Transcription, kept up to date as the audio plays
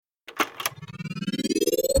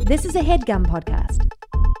This is a HeadGum podcast.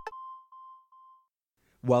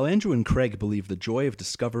 While Andrew and Craig believe the joy of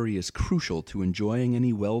discovery is crucial to enjoying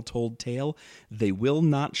any well-told tale, they will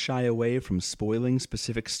not shy away from spoiling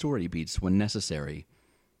specific story beats when necessary.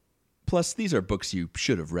 Plus, these are books you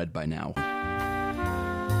should have read by now.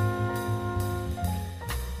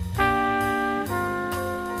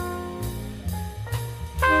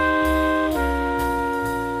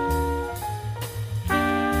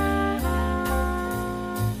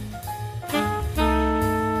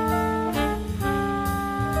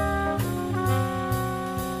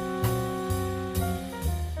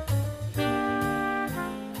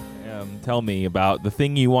 Tell me about the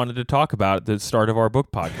thing you wanted to talk about at the start of our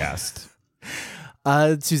book podcast.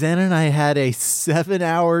 Susanna and I had a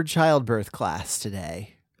 7-hour childbirth class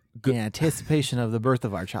today in anticipation of the birth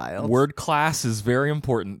of our child. Word class is very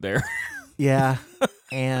important there. Yeah.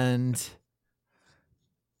 And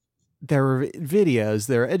there were videos.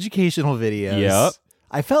 There were educational videos. Yep.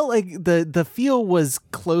 I felt like the feel was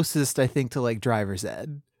closest, I think, to like driver's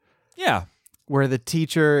ed. Yeah. Where the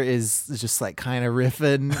teacher is just like kind of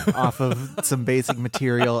riffing off of some basic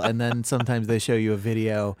material, and then sometimes they show you a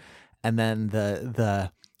video, and then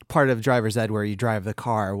the part of driver's ed where you drive the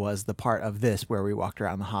car was the part of this where we walked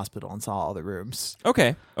around the hospital and saw all the rooms.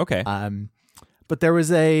 Okay. But there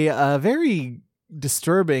was a very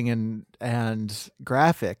disturbing and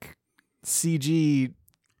graphic CG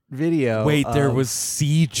video. Wait, there was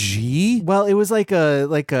CG? Well, it was like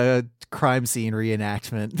a crime scene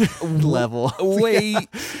reenactment level Wait.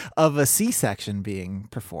 of a C-section being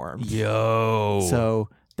performed. Yo. So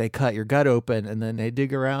they cut your gut open and then they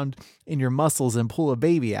dig around in your muscles and pull a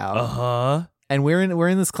baby out. Uh-huh. And we're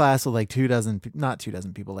in this class with like not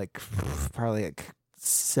 24 people, like probably like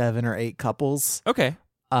 7 or 8 couples. Okay.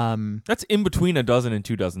 That's in between a dozen and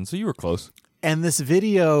 24, so you were close. And this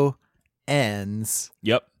video ends.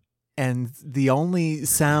 Yep. And the only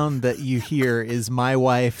sound that you hear is my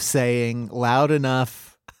wife saying loud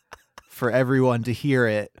enough for everyone to hear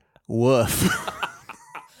it, woof.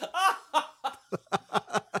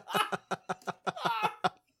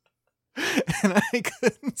 And I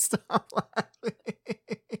couldn't stop laughing.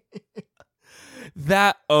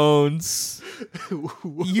 That owns.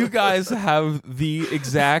 You guys have the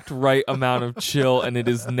exact right amount of chill, and it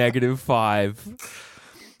is -5.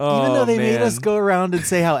 Even though they made man. us go around and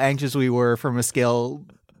say how anxious we were from a scale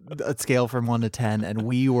from 1 to 10, and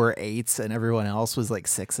we were 8s and everyone else was like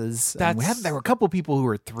 6s. And there were a couple people who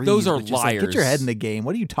were 3s. Those are which is like, liars. get your head in the game.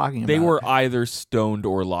 What are you talking about? They were either stoned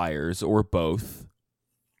or liars or both.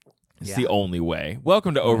 It's the only way.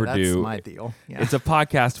 Welcome to Overdue. That's my deal. Yeah. It's a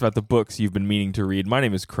podcast about the books you've been meaning to read. My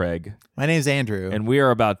name is Craig. My name's Andrew. And we are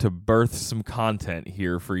about to birth some content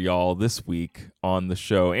here for y'all this week on the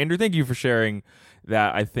show. Andrew, thank you for sharing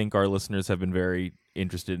that. I think our listeners have been very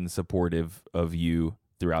interested and supportive of you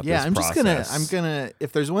throughout this process. I'm gonna,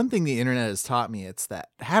 if there's one thing the internet has taught me, it's that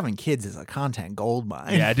having kids is a content gold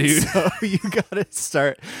mine. Yeah, dude. So you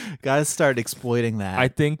gotta start exploiting that. I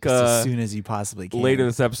think as soon as you possibly can. Later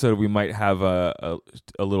this episode, we might have a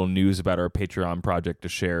little news about our Patreon project to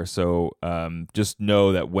share. So just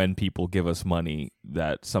know that when people give us money,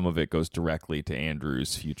 that some of it goes directly to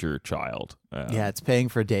Andrew's future child. Yeah, it's paying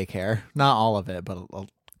for daycare. Not all of it, but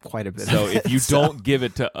quite a bit. So of it. if you don't give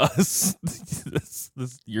it to us,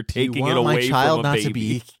 you're taking it away my child from a not baby. to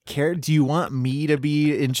be cared. Do you want me to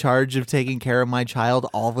be in charge of taking care of my child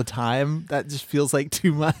all the time? That just feels like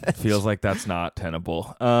too much. Feels like that's not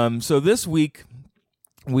tenable. So this week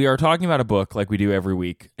we are talking about a book like we do every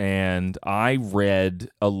week, and I read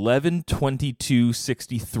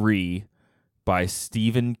 11/22/63 by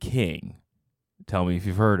Stephen King. Tell me if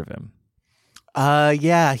you've heard of him.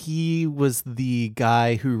 Yeah, he was the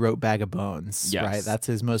guy who wrote Bag of Bones, Yes. right? That's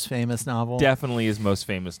his most famous novel. Definitely his most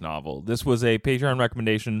famous novel. This was a Patreon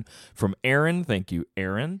recommendation from Aaron. Thank you,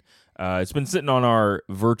 Aaron. It's been sitting on our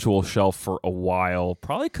virtual shelf for a while,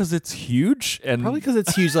 probably because it's huge. And Probably because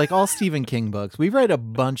it's huge, like all Stephen King books. We've read a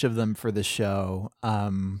bunch of them for the show.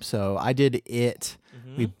 So I did It.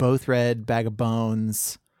 Mm-hmm. We both read Bag of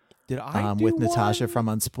Bones. Did I do with Natasha one? from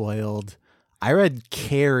Unspoiled. I read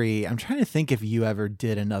Carrie. I'm trying to think if you ever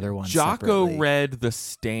did another one. Jocko separately. read The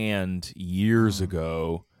Stand years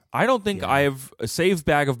ago. I don't think I've saved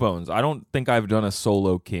Bag of Bones. I don't think I've done a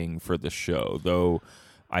solo King for the show, though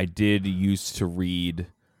I did used to read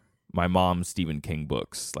my mom's Stephen King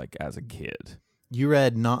books like as a kid. You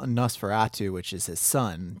read Nosferatu, which is his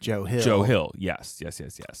son, Joe Hill. Joe Hill, yes.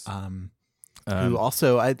 Who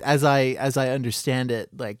also, as I understand it,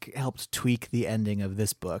 like helped tweak the ending of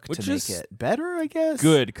this book Which to make is it better, I guess.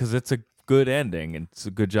 Good, because it's a good ending, and it's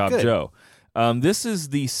a good job, Good. Joe. This is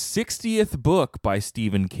the 60th book by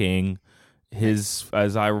Stephen King. His,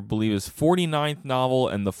 as I believe, his 49th novel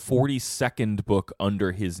and the 42nd book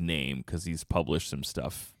under his name, because he's published some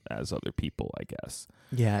stuff as other people, I guess.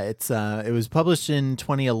 Yeah, it was published in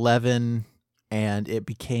 2011, and it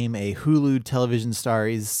became a Hulu television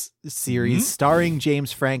series starring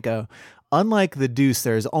James Franco. Unlike The Deuce,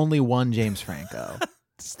 there's only one James Franco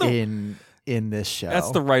in this show.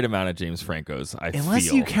 That's the right amount of James Francos, Unless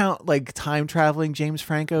feel. you count like time traveling James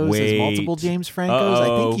Francos as Wait. multiple James Francos.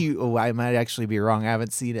 I think I might actually be wrong. I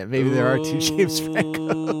haven't seen it. Maybe there are two James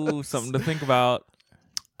Francos. Something to think about.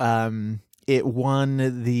 It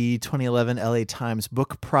won the 2011 LA Times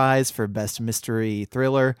Book Prize for Best Mystery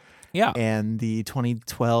Thriller. Yeah. And the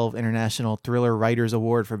 2012 International Thriller Writers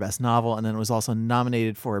Award for Best Novel. And then it was also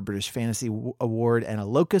nominated for a British Fantasy Award and a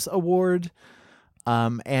Locus Award.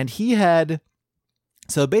 And he had...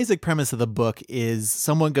 So the basic premise of the book is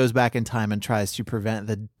someone goes back in time and tries to prevent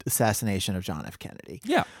the assassination of John F. Kennedy.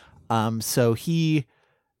 Yeah. So he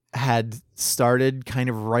had started kind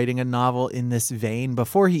of writing a novel in this vein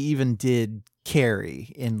before he even did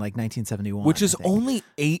Carrie in like 1971. Which is only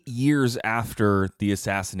 8 years after the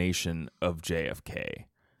assassination of JFK.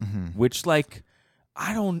 Mm-hmm. Which, like,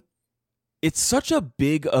 it's such a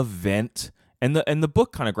big event. And the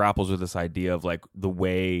book kind of grapples with this idea of like the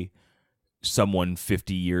way someone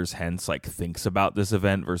 50 years hence like thinks about this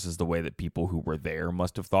event versus the way that people who were there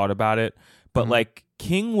must have thought about it. But like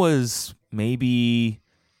King was maybe,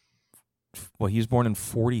 he was born in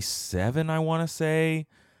 47, I want to say.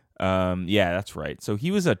 Yeah, that's right. So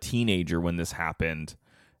he was a teenager when this happened.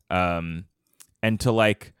 And to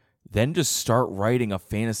like then just start writing a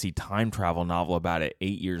fantasy time travel novel about it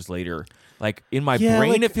 8 years later. Like in my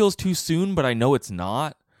brain, it feels too soon, but I know it's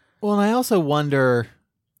not. Well, and I also wonder,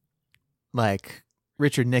 like,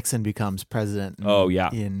 Richard Nixon becomes president.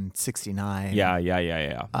 In 69. Yeah.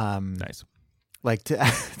 Nice. Like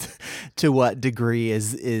to what degree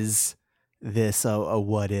is this a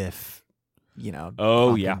what if? You know.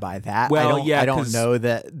 Oh yeah. By that. Well, I don't know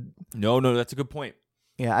that. No, that's a good point.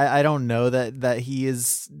 Yeah, I don't know that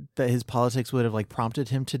his politics would have like prompted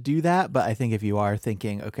him to do that. But I think if you are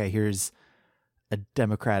thinking, okay, here's a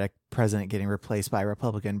Democratic president getting replaced by a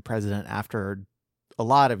Republican president after a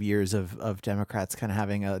lot of years of Democrats kind of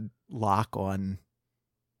having a lock on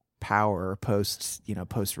power post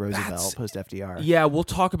Roosevelt, post FDR. Yeah, we'll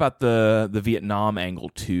talk about the Vietnam angle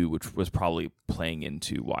too, which was probably playing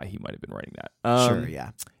into why he might have been writing that. Sure,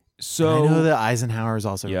 yeah. So I know that Eisenhower is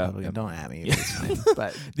also Republican. Yeah. Don't at me. It's fine.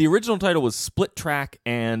 But the original title was Split Track,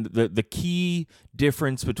 and the key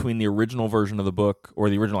difference between the original version of the book, or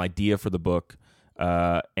the original idea for the book,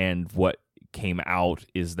 and what came out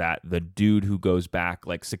is that the dude who goes back,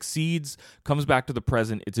 like, succeeds, comes back to the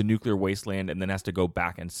present, it's a nuclear wasteland, and then has to go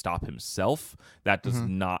back and stop himself. That does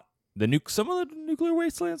not some of the nuclear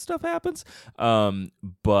wasteland stuff happens,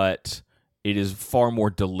 but it is far more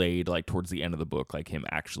delayed, like towards the end of the book, like him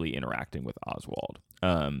actually interacting with Oswald.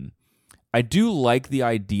 I do like the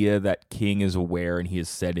idea that King is aware, and he has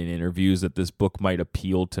said in interviews, that this book might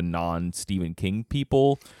appeal to non-Stephen King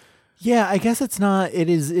people. Yeah, I guess it's not. It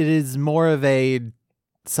is more of a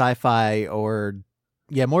sci-fi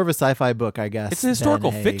more of a sci-fi book, I guess. It's a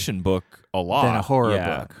historical fiction book a lot. Than a horror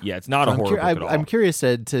book. Yeah, it's not a horror book at all. I'm curious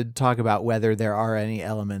to talk about whether there are any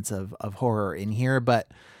elements of horror in here, but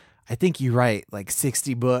I think you're right. Like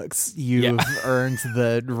 60 books, you've earned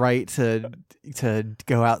the right to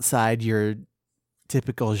go outside your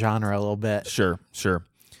typical genre a little bit. Sure.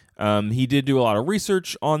 He did do a lot of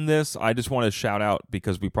research on this. I just want to shout out,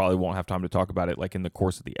 because we probably won't have time to talk about it like in the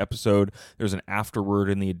course of the episode. There's an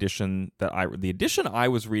afterword in the edition I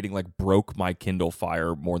was reading like broke my Kindle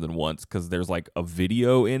Fire more than once, because there's like a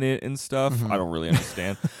video in it and stuff. I don't really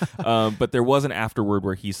understand. But there was an afterword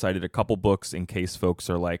where he cited a couple books in case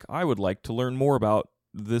folks are like, I would like to learn more about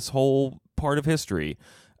this whole part of history.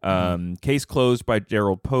 Case Closed by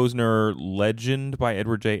Gerald Posner, Legend by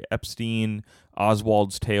Edward J. Epstein,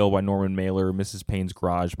 Oswald's Tale by Norman Mailer, Mrs. Payne's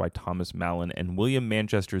Garage by Thomas Mallon, and William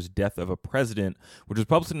Manchester's Death of a President, which was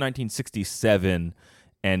published in 1967.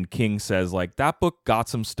 And King says, like, that book got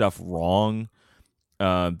some stuff wrong,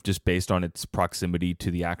 just based on its proximity to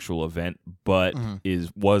the actual event, but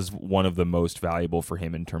was one of the most valuable for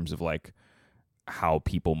him in terms of like how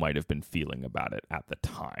people might have been feeling about it at the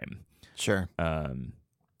time. Sure.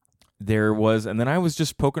 There was, and then I was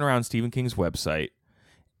just poking around Stephen King's website,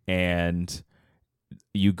 and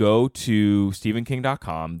you go to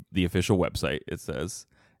StephenKing.com, the official website, it says,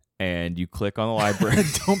 and you click on the library.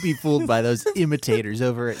 Don't be fooled by those imitators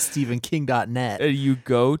over at StephenKing.net. You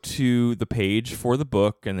go to the page for the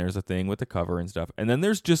book, and there's a thing with the cover and stuff. And then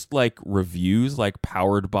there's just like reviews, like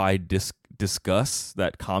powered by Discuss,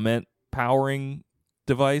 that comment powering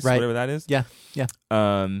device, Right. whatever that is. Yeah.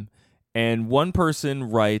 And one person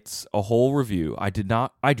writes a whole review. I do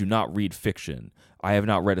not read fiction. I have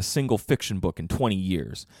not read a single fiction book in 20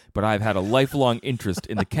 years, but I've had a lifelong interest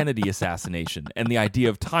in the Kennedy assassination and the idea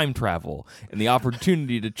of time travel and the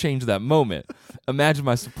opportunity to change that moment. Imagine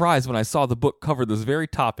my surprise when I saw the book cover those very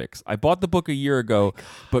topics. I bought the book a year ago,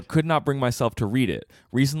 but could not bring myself to read it.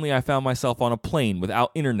 Recently, I found myself on a plane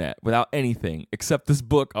without internet, without anything except this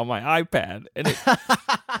book on my iPad,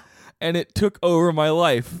 and it took over my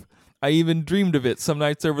life. I even dreamed of it some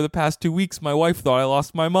nights over the past 2 weeks. My wife thought I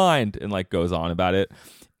lost my mind, and like goes on about it.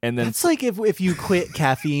 And then It's like if you quit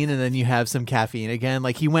caffeine and then you have some caffeine again.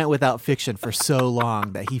 Like he went without fiction for so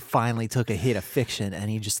long that he finally took a hit of fiction and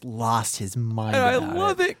he just lost his mind. and I about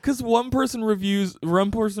love it because one person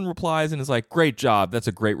replies and is like, "Great job, that's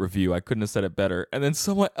a great review. I couldn't have said it better." And then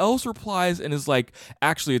someone else replies and is like,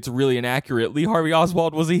 "Actually, it's really inaccurate. Lee Harvey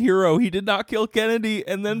Oswald was a hero. He did not kill Kennedy."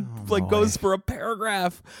 And then goes for a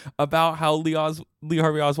paragraph about how Lee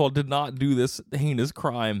Harvey Oswald did not do this heinous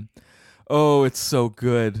crime. Oh, it's so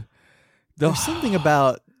good. There's something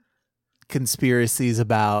about conspiracies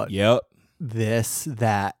about Yep. this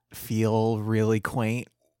that feel really quaint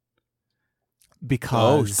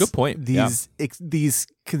because good point. These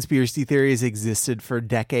conspiracy theories existed for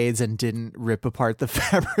decades and didn't rip apart the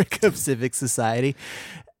fabric of civic society,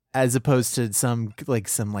 as opposed to some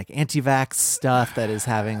anti-vax stuff that is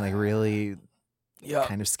having like really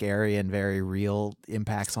kind of scary and very real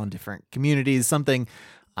impacts on different communities. Something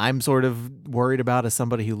I'm sort of worried about as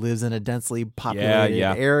somebody who lives in a densely populated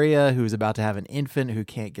area, who's about to have an infant who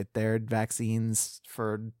can't get their vaccines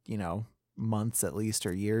for, months at least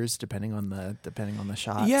or years, depending on the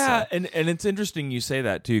shot. Yeah, so. and it's interesting you say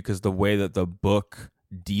that too, because the way that the book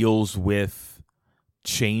deals with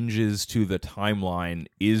changes to the timeline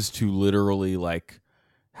is to literally like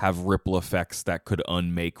have ripple effects that could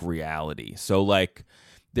unmake reality. So like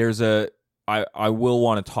there's I will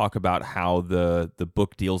want to talk about how the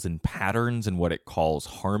book deals in patterns and what it calls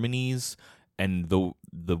harmonies, and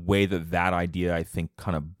the way that idea I think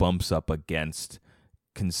kind of bumps up against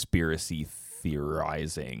conspiracy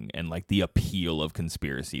theorizing and like the appeal of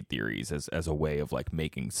conspiracy theories as a way of like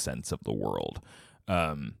making sense of the world,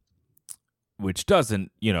 which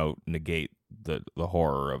doesn't negate the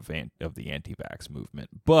horror of the anti-vax movement,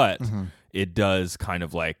 but it does kind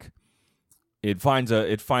of like. It finds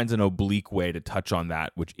an oblique way to touch on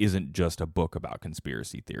that, which isn't just a book about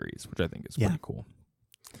conspiracy theories, which I think is pretty cool.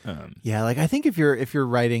 I think if you're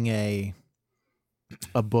writing a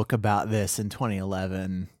book about this in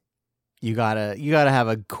 2011, you gotta have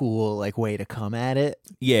a cool like way to come at it.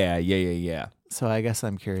 Yeah. So I guess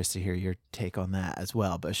I'm curious to hear your take on that as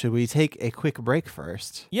well. But should we take a quick break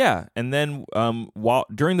first? Yeah, and then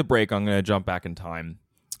during the break, I'm gonna jump back in time,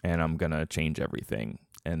 and I'm gonna change everything.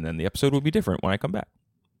 And then the episode will be different when I come back.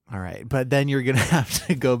 All right. But then you're going to have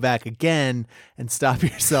to go back again and stop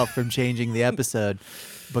yourself from changing the episode,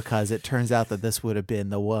 because it turns out that this would have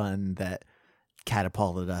been the one that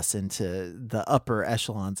catapulted us into the upper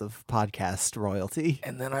echelons of podcast royalty.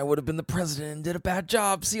 And then I would have been the president and did a bad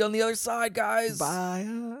job. See you on the other side, guys. Bye.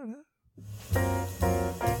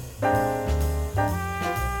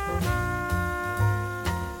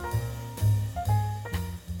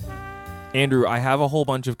 Andrew, I have a whole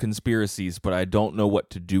bunch of conspiracies, but I don't know what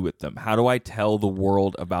to do with them. How do I tell the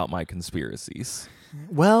world about my conspiracies?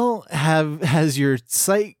 Well, has your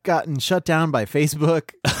site gotten shut down by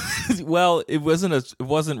Facebook? Well, it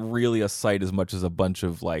wasn't really a site as much as a bunch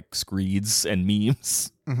of like screeds and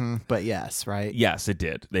memes. Mm-hmm. But yes, right? Yes, it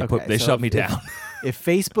did. They shut me down. If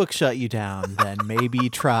Facebook shut you down, then maybe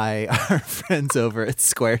try our friends over at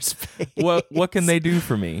Squarespace. What can they do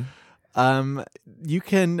for me? You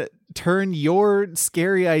can turn your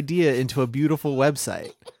scary idea into a beautiful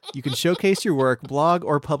website. You can showcase your work, blog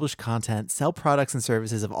or publish content, sell products and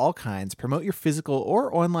services of all kinds, promote your physical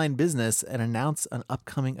or online business, and announce an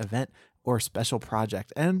upcoming event or special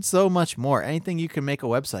project, and so much more. Anything you can make a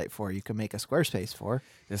website for, you can make a Squarespace for.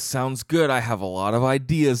 This sounds good. I have a lot of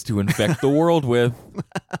ideas to infect the world with.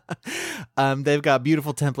 They've got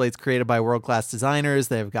beautiful templates created by world-class designers.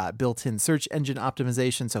 They've got built-in search engine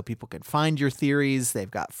optimization so people can find your theories.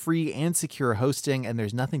 They've got free and secure hosting, and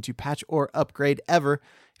there's nothing to patch or upgrade ever.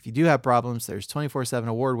 If you do have problems, there's 24/7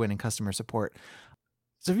 award-winning customer support.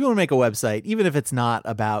 So if you want to make a website, even if it's not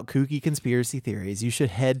about kooky conspiracy theories, you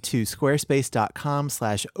should head to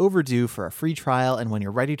squarespace.com/overdue for a free trial. And when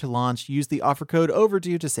you're ready to launch, use the offer code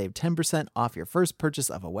overdue to save 10% off your first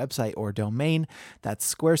purchase of a website or domain.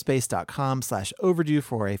 That's squarespace.com/overdue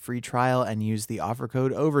for a free trial and use the offer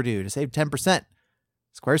code overdue to save 10%.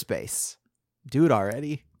 Squarespace. Do it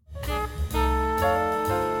already.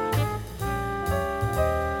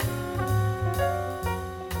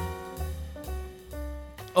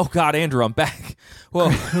 Oh God, Andrew, I'm back. Well,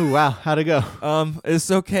 Ooh, wow. How'd it go? it's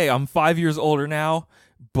okay. I'm 5 years older now,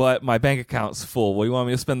 but my bank account's full. What do you want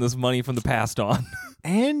me to spend this money from the past on?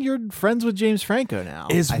 And you're friends with James Franco now.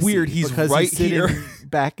 It's weird. He's because right he's sitting here.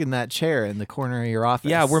 back in that chair in the corner of your office.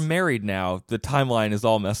 Yeah, we're married now. The timeline is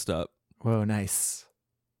all messed up, Whoa, nice.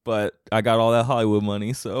 but I got all that Hollywood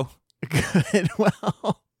money, so Good.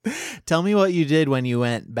 Well, tell me what you did when you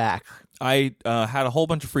went back. I had a whole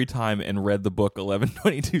bunch of free time and read the book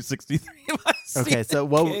 11/22/63 by Okay, Stephen so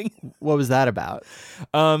what King. was that about?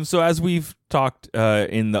 So as we've talked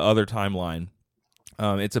in the other timeline,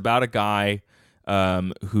 it's about a guy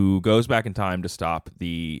who goes back in time to stop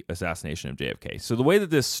the assassination of JFK. So the way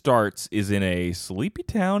that this starts is in a sleepy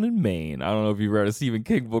town in Maine. I don't know if you've read a Stephen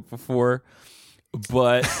King book before,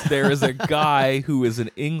 but there is a guy who is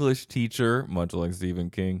an English teacher, much like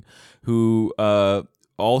Stephen King, who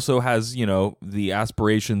also has, the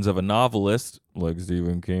aspirations of a novelist, like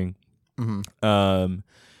Stephen King,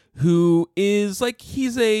 who is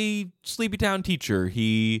he's a sleepy town teacher.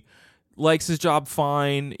 He likes his job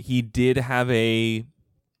fine. He did have a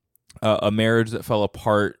marriage that fell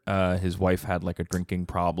apart. His wife had a drinking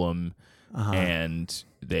problem, and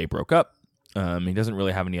they broke up. He doesn't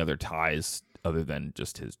really have any other ties other than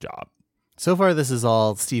just his job. So far, this is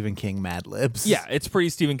all Stephen King Mad Libs. Yeah, it's pretty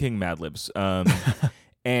Stephen King Mad Libs.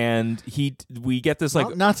 And we get this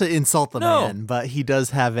not to insult the No. man, but he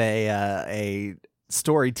does have a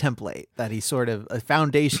story template that he sort of a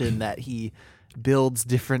foundation that he builds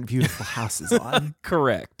different beautiful houses on.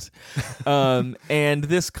 Correct. And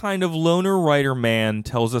this kind of loner writer man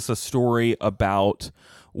tells us a story about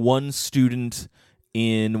one student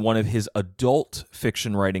in one of his adult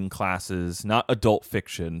fiction writing classes, not adult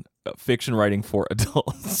fiction, fiction writing for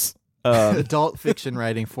adults. Adult fiction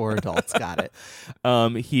writing for adults. Got it.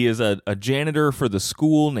 He is a janitor for the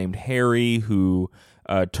school named Harry, who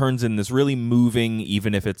turns in this really moving,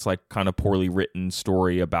 even if it's kind of poorly written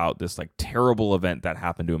story about this terrible event that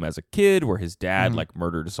happened to him as a kid, where his dad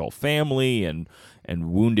murdered his whole family and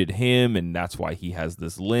wounded him, and that's why he has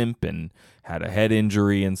this limp and had a head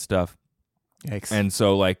injury and stuff. Yikes. And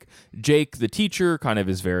so Jake, the teacher, kind of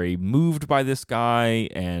is very moved by this guy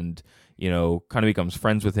and kind of becomes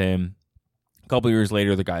friends with him. A couple of years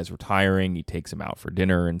later, the guy's retiring. He takes him out for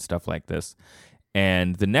dinner and stuff like this.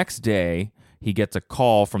 And the next day, he gets a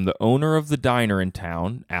call from the owner of the diner in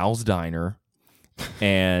town, Al's Diner.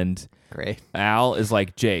 And Great. Al is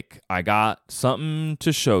like, Jake, I got something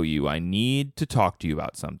to show you. I need to talk to you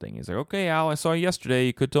about something. He's like, okay, Al, I saw you yesterday.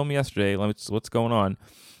 You could tell me yesterday. What's going on?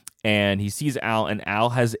 And he sees Al, and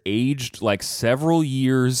Al has aged several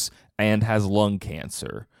years and has lung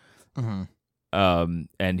cancer.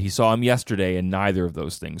 And he saw him yesterday, and neither of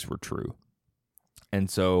those things were true.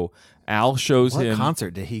 And so Al shows What him.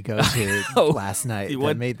 concert did he go to last night He that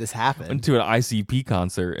went- made this happen? Went to an ICP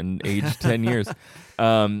concert and aged 10 years.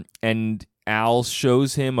 And Al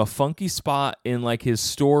shows him a funky spot in his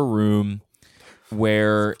storeroom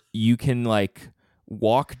where you can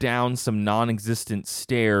walk down some non-existent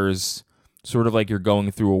stairs, sort of like you're going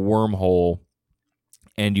through a wormhole,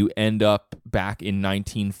 and you end up back in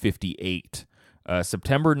 1958.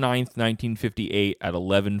 September 9th, 1958 at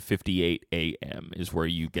 11:58 a.m. is where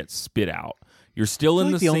you get spit out. You're still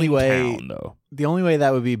in the same town, though. The only way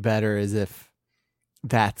that would be better is if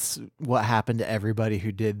that's what happened to everybody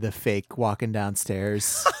who did the fake walking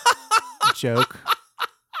downstairs joke.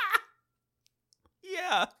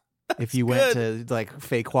 Yeah. If you went to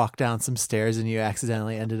fake walk down some stairs and you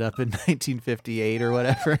accidentally ended up in 1958 or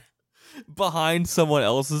whatever. Behind someone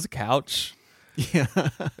else's couch. Yeah.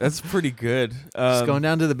 That's pretty good. Just going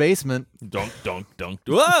down to the basement. Dunk, dunk, dunk.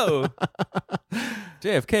 Whoa!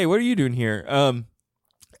 JFK, what are you doing here?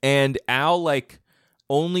 And Al,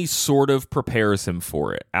 only sort of prepares him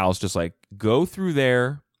for it. Al's just go through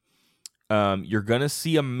there. You're going to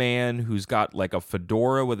see a man who's got, a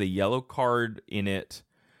fedora with a yellow card in it.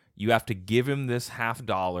 You have to give him this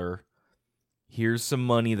 $50. Here's some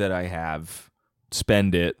money that I have.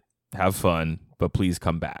 Spend it. Have fun. But please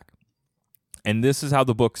come back. And this is how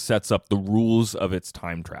the book sets up the rules of its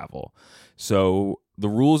time travel. So the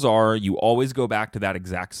rules are you always go back to that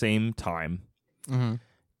exact same time.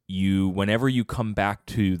 whenever you come back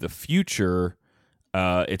to the future,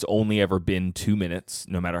 it's only ever been 2 minutes,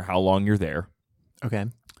 no matter how long you're there. Okay.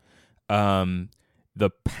 The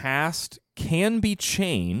past can be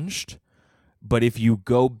changed, but if you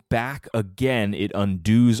go back again, it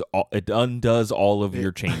undoes all of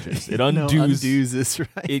your changes. It undoes is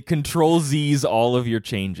right. It control Z's all of your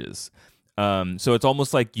changes. So it's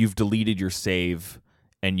almost like you've deleted your save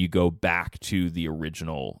and you go back to the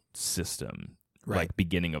original system, like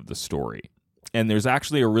beginning of the story. And there's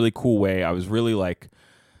actually a really cool way. I really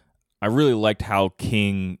liked how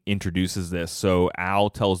King introduces this. So Al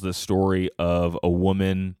tells this story of a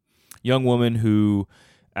young woman who,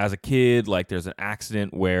 as a kid, like there's an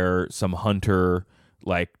accident where some hunter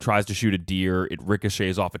like tries to shoot a deer, it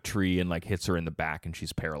ricochets off a tree and like hits her in the back and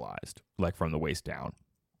she's paralyzed, like from the waist down.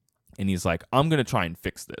 And he's like, I'm going to try and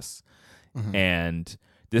fix this. Mm-hmm. And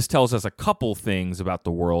this tells us a couple things about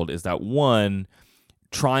the world, is that one,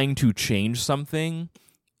 trying to change something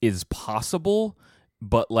is possible,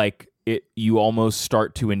 but like you almost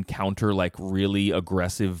start to encounter like really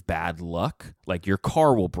aggressive bad luck. Like your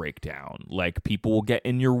car will break down, like people will get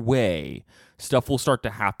in your way, stuff will start to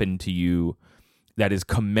happen to you that is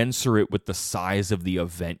commensurate with the size of the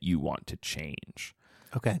event you want to change.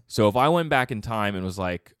 Okay. So if I went back in time and was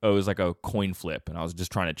like, it was like a coin flip and I was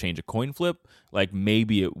just trying to change a coin flip, like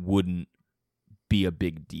maybe it wouldn't be a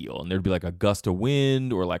big deal and there'd be like a gust of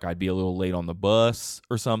wind or like I'd be a little late on the bus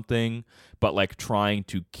or something. But like trying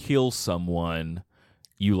to kill someone,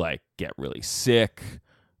 you like get really sick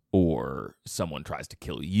or someone tries to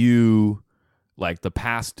kill you. Like the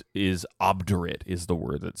past is obdurate is the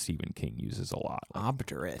word that Stephen King uses a lot. Like,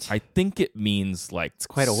 obdurate. I think it means like it's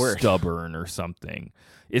quite a word. Stubborn or something.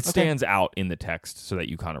 It stands out in the text so that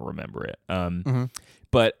you kind of remember it.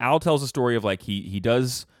 But Al tells a story of like he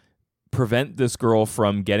does prevent this girl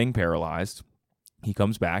from getting paralyzed. He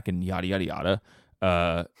comes back and yada, yada,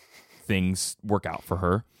 yada. Things work out for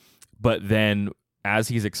her. But then as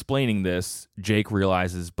he's explaining this, Jake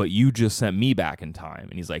realizes, but you just sent me back in time.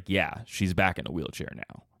 And he's like, yeah, she's back in a wheelchair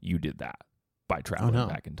now. You did that by traveling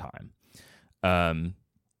back in time.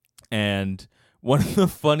 And one of the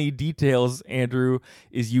funny details, Andrew,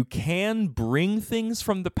 is you can bring things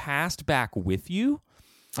from the past back with you.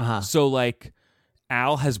 So like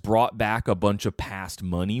Al has brought back a bunch of past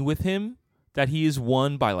money with him that he has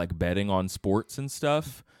won by like betting on sports and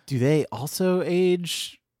stuff. Do they also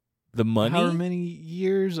age the money? However many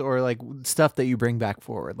years, or like stuff that you bring back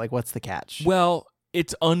forward? Like what's the catch? Well,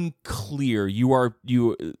 it's unclear.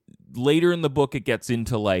 You later in the book it gets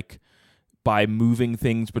into like by moving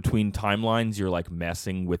things between timelines, you're like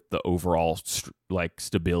messing with the overall like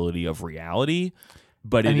stability of reality.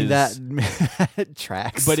 But I mean, that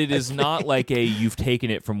tracks. But it is not like you've taken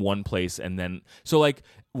it from one place and then so like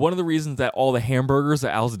one of the reasons that all the hamburgers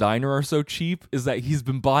at Al's Diner are so cheap is that he's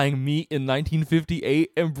been buying meat in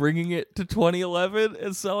 1958 and bringing it to 2011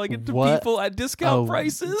 and selling it to people at discount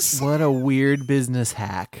prices. What a weird business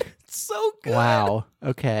hack. It's so good. Wow.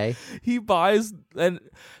 Okay. He buys, and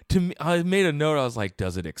to me, I made a note. I was like,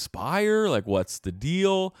 does it expire? Like, what's the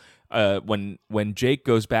deal? When Jake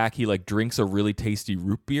goes back, he like drinks a really tasty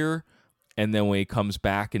root beer. And then when he comes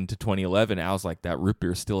back into 2011, Al's like, that root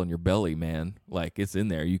beer's still in your belly, man. Like, it's in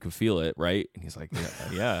there. You can feel it, right? And he's like,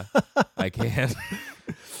 yeah, I can.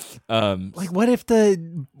 Like, what if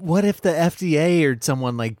the FDA or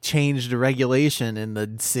someone like changed a regulation in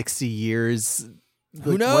the 60 years?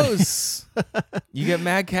 Who knows? You get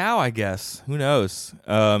mad cow, I guess. Who knows?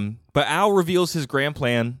 But Al reveals his grand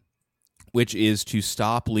plan, which is to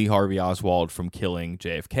stop Lee Harvey Oswald from killing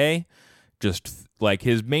JFK. Just like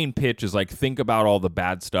his main pitch is like, think about all the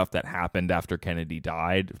bad stuff that happened after Kennedy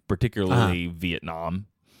died, particularly Vietnam.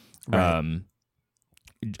 Right.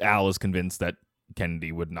 Al is convinced that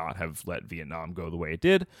Kennedy would not have let Vietnam go the way it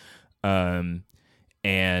did. And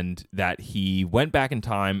that he went back in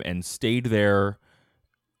time and stayed there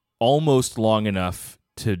almost long enough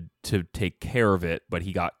to take care of it, but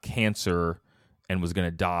he got cancer and was going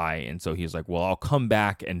to die. And so he was like, well, I'll come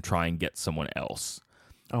back and try and get someone else.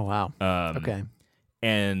 Oh, wow. Okay.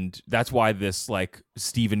 And that's why this like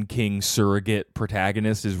Stephen King surrogate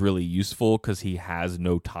protagonist is really useful, because he has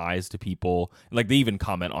no ties to people. Like they even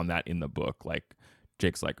comment on that in the book. Like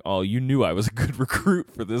Jake's like, oh, you knew I was a good recruit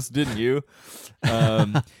for this, didn't you?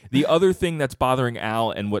 The other thing that's bothering Al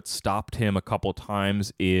and what stopped him a couple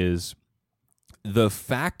times is the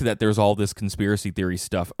fact that there's all this conspiracy theory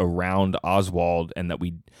stuff around Oswald, and that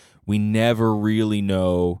we never really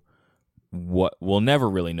know we'll never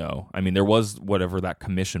really know. I mean, there was whatever that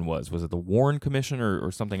commission was. Was it the Warren Commission or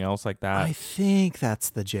something else like that? I think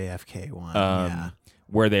that's the JFK one. Yeah.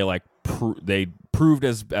 Where they like proved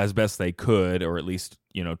as best they could, or at least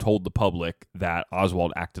told the public that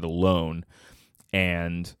Oswald acted alone,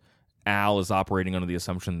 and Al is operating under the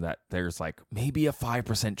assumption that there's like maybe a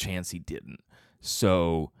 5% chance he didn't.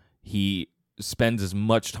 So he spends as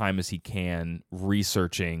much time as he can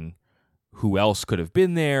researching who else could have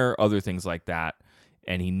been there, other things like that,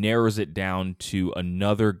 and he narrows it down to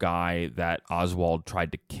another guy that Oswald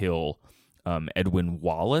tried to kill, Edwin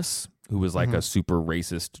Wallace, who was like a super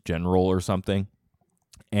racist general or something.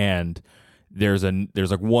 And there's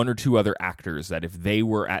like one or two other actors that if they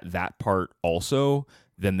were at that part also,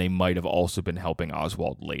 then they might have also been helping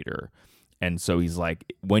Oswald later. And so he's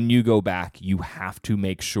like, when you go back, you have to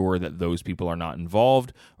make sure that those people are not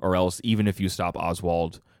involved, or else even if you stop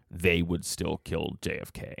Oswald, they would still kill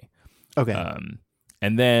JFK. Okay.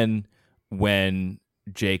 And then when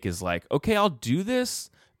Jake is like, okay, I'll do this,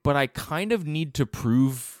 but I kind of need to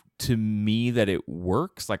prove to me that it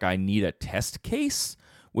works. Like I need a test case,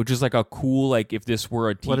 which is like a cool, like if this were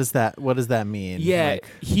a What does that mean? Yeah,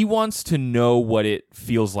 he wants to know what it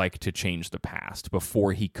feels like to change the past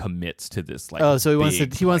before he commits to this. Like, so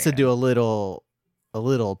he wants to do a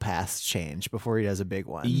little past change before he does a big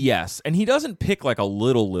one. Yes, and he doesn't pick like a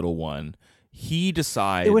little one. He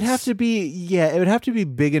decides it would have to be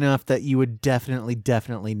big enough that you would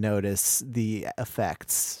definitely notice the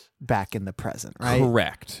effects back in the present, right?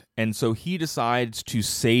 Correct. And so he decides to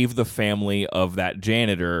save the family of that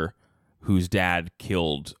janitor whose dad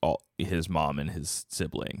killed his mom and his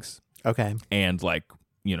siblings. Okay. And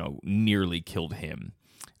nearly killed him.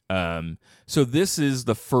 So this is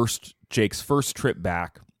Jake's first trip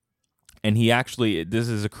back. And this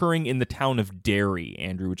is occurring in the town of Derry,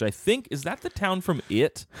 Andrew, which I think, is that the town from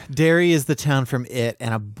It? Derry is the town from It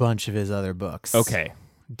and a bunch of his other books. Okay.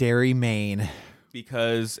 Derry, Maine.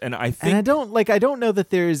 Because, and I don't know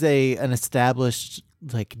that there's an established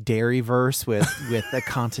Derry verse with a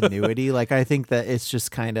continuity. I think that it's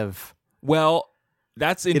just kind of, well,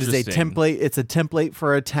 that's interesting. It is a template. It's a template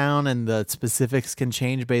for a town, and the specifics can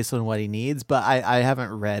change based on what he needs. But I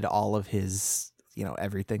haven't read all of his,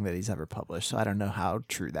 everything that he's ever published, so I don't know how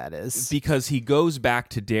true that is. Because he goes back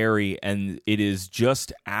to Derry, and it is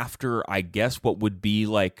just after, I guess, what would be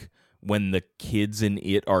like when the kids in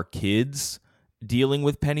It are kids dealing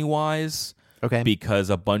with Pennywise. Okay. Because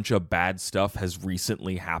a bunch of bad stuff has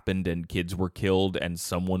recently happened, and kids were killed, and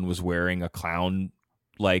someone was wearing a clown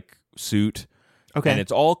suit. Okay. And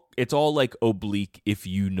it's all like oblique if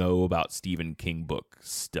you know about Stephen King book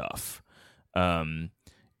stuff.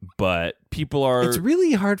 But people are... It's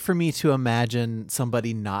really hard for me to imagine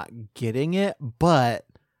somebody not getting it, but...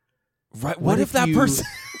 Right. What if that person...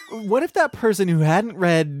 What if that person who hadn't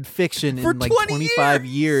read fiction for in 25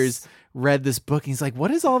 years read this book, and he's like,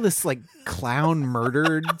 what is all this clown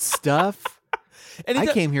murdered stuff? And I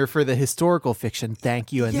came here for the historical fiction,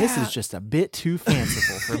 thank you, and this is just a bit too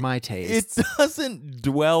fanciful for my taste. It doesn't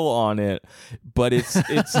dwell on it, but it's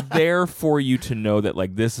there for you to know that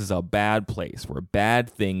this is a bad place where bad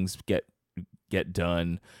things get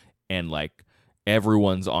done, and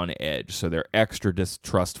everyone's on edge, so they're extra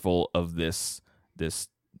distrustful of this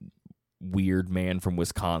weird man from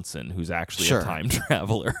Wisconsin who's actually a time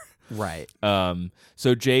traveler. Right.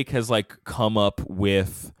 So Jake has come up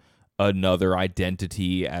with another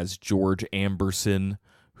identity as George Amberson,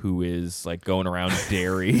 who is going around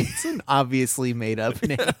Derry. It's an obviously made up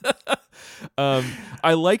name.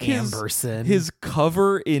 I like Amberson. His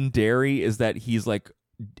cover in Derry is that he's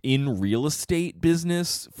in real estate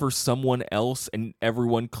business for someone else, and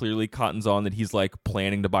everyone clearly cottons on that he's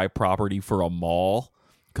planning to buy property for a mall.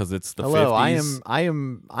 Because it's the 50s. I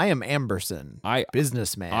am Amberson.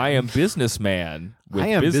 Businessman. I am businessman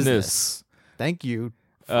with business. Thank you.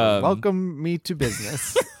 Welcome me to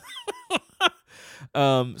business.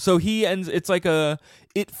 So he ends. It's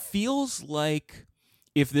it feels like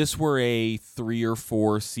if this were a 3 or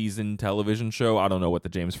 4 season television show. I don't know what the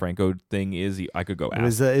James Franco thing is. I could go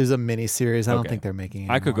ask. It was a mini series. I don't think they're making it.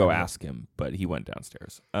 I could go ask him, but he went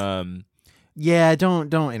downstairs. Yeah,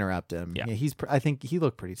 don't interrupt him. Yeah, I think he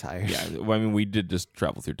looked pretty tired. Yeah, well, I mean, we did just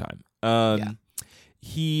travel through time.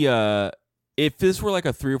 If this were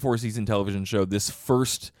a 3 or 4 season television show, this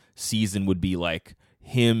first season would be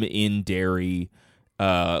him in Derry,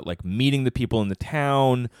 meeting the people in the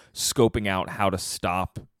town, scoping out how to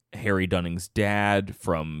stop Harry Dunning's dad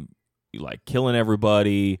from killing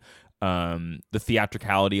everybody. The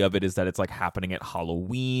theatricality of it is that it's happening at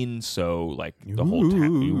Halloween, so the whole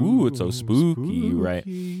town, it's so spooky, right?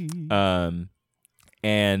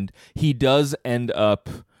 And he does end up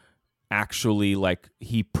actually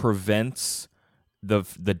he prevents the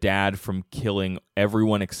dad from killing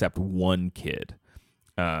everyone except one kid,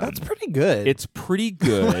 That's pretty good. It's pretty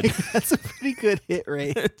good. That's a pretty good hit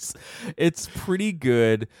rate. It's pretty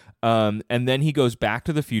good. And then he goes back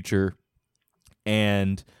to the future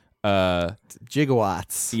and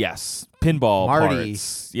Gigawatts. yes, pinball Marty.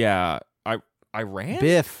 parts. Yeah. I ran?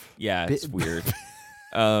 Biff. Yeah, it's weird.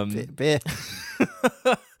 Biff.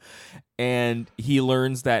 And he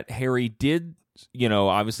learns that Harry did,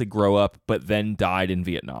 obviously grow up, but then died in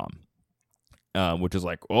Vietnam. Which is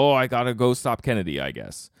like, oh, I gotta go stop Kennedy, I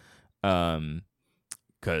guess. 'Cause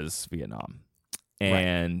Vietnam.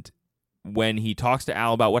 And when he talks to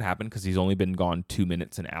Al about what happened, because he's only been gone 2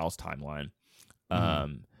 minutes in Al's timeline,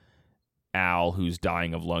 Al, who's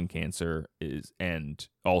dying of lung cancer, and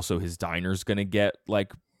also his diner's gonna get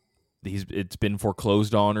like it's been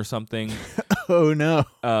foreclosed on or something. Oh no.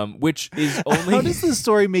 Which is only How does the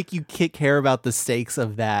story make you care about the stakes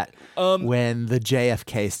of that when the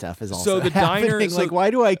JFK stuff is also so the happening? diner Like, why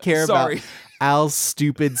do I care sorry. about Al's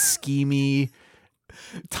stupid schemy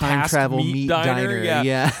time Past travel meat meat diner?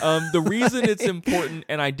 Yeah. The reason it's important,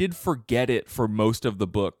 and I did forget it for most of the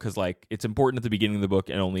book, because like it's important at the beginning of the book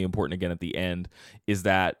and only important again at the end, is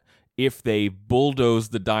that if they bulldoze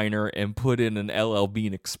the diner and put in an LL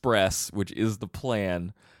Bean Express, which is the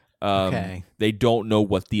plan, they don't know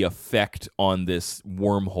what the effect on this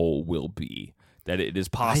wormhole will be. That it is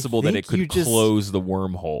possible that it could close the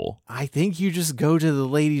wormhole. I think you just go to the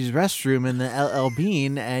ladies' restroom in the LL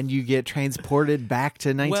Bean and you get transported back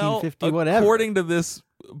to 1950 whatever. According to this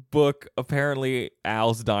book, apparently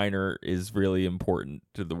Al's diner is really important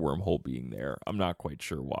to the wormhole being there. I'm not quite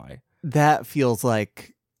sure why. That feels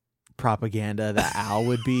like propaganda that Al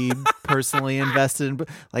would be personally invested in.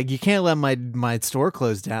 Like, you can't let my store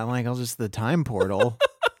close down. Like, I'll just the time portal,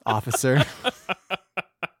 officer.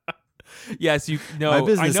 Yes, my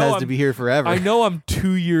business has to be here forever. I know I'm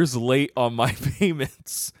 2 years late on my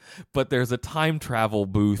payments, but there's a time travel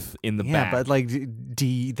booth in the back. Yeah, but like,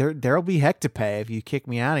 there'll be heck to pay if you kick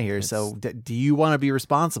me out of here. So do you want to be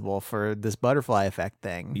responsible for this butterfly effect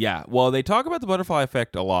thing? Yeah, well, they talk about the butterfly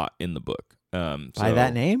effect a lot in the book. By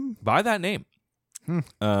that name? By that name.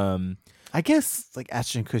 I guess like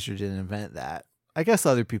Ashton Kutcher didn't invent that. I guess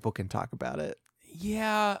other people can talk about it.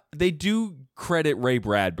 Yeah, they do credit Ray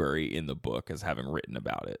Bradbury in the book as having written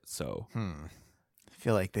about it. So I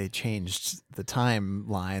feel like they changed the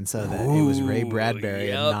timeline so that it was Ray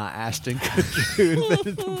Bradbury and not Ashton Kutcher who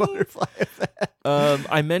invented the butterfly effect.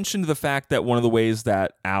 I mentioned the fact that one of the ways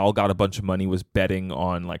that Al got a bunch of money was betting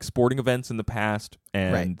on like sporting events in the past,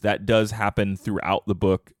 and that does happen throughout the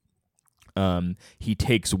book. He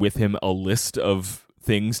takes with him a list of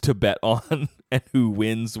things to bet on and who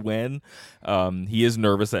wins when. He is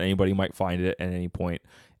nervous that anybody might find it at any point.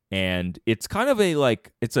 And it's kind of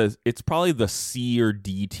it's probably the C or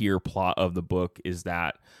D tier plot of the book, is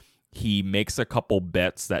that he makes a couple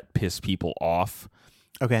bets that piss people off.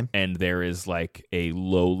 Okay. And there is like a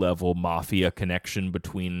low level mafia connection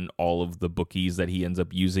between all of the bookies that he ends up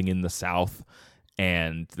using in the South.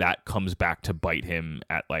 And that comes back to bite him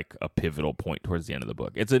at like a pivotal point towards the end of the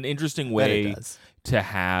book. It's an interesting way to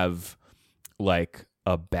have like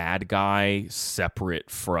a bad guy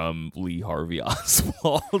separate from Lee Harvey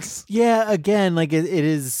Oswald. Yeah, again, like it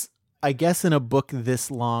is, I guess in a book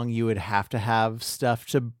this long, you would have to have stuff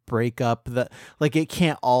to break up like it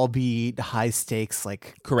can't all be high stakes,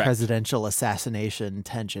 like presidential assassination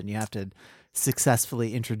tension. You have to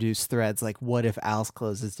successfully introduce threads like, what if Al's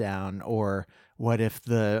closes down, or what if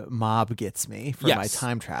the mob gets me for my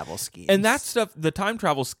time travel schemes? And that stuff, the time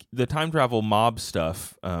travel mob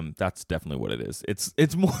stuff, that's definitely what it is.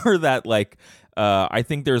 It's more that like I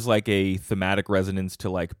think there's like a thematic resonance to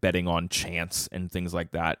like betting on chance and things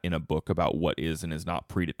like that in a book about what is and is not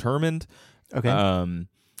predetermined. Okay.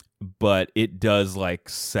 But it does like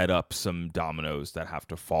set up some dominoes that have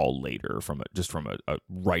to fall later from a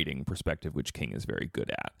writing perspective, which King is very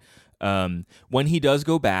good at. When he does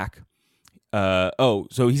go back, so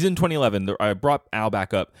he's in 2011. I brought Al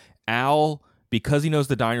back up. Al, because he knows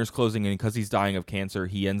the diner's closing and because he's dying of cancer,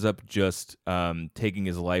 he ends up just taking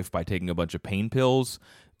his life by taking a bunch of pain pills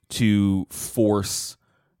to force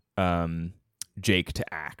Jake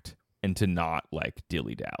to act and to not like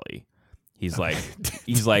dilly-dally. He's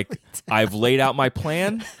like, I've laid out my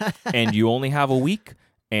plan, and you only have a week,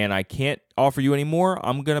 and I can't offer you any more.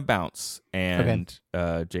 I'm gonna bounce. And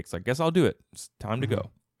Jake's like, guess I'll do it. It's time to go.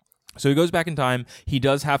 So he goes back in time. He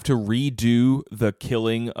does have to redo the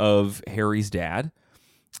killing of Harry's dad,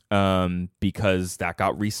 because that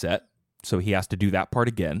got reset. So he has to do that part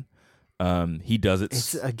again. He does it.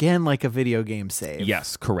 It's again like a video game save.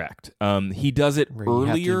 Yes, correct. He does it where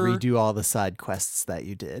earlier. You have to redo all the side quests that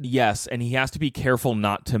you did. Yes, and he has to be careful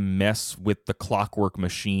not to mess with the clockwork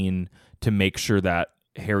machine to make sure that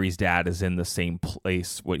Harry's dad is in the same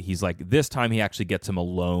place. What he's like this time, he actually gets him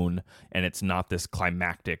alone, and it's not this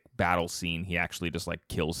climactic battle scene. He actually just like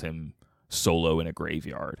kills him solo in a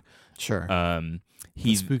graveyard. Sure.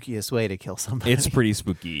 He's the spookiest way to kill somebody. It's pretty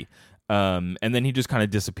spooky. And then he just kind of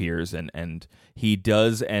disappears, and he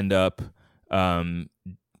does end up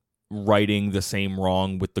righting the same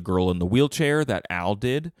wrong with the girl in the wheelchair that Al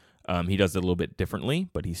did. He does it a little bit differently,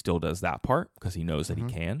 but he still does that part because he knows that he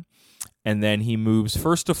can. And then he moves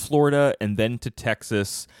first to Florida and then to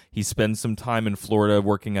Texas. He spends some time in Florida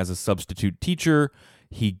working as a substitute teacher.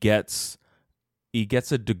 He gets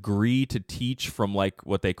a degree to teach from like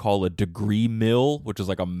what they call a degree mill, which is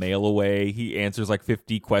like a mail away. He answers like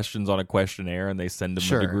 50 questions on a questionnaire and they send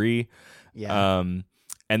him a degree. Yeah.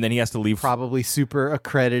 And then he has to leave. Probably super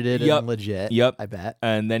accredited and legit. Yep. I bet.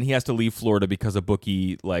 And then he has to leave Florida because a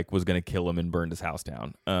bookie like was going to kill him and burned his house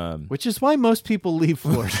down. Which is why most people leave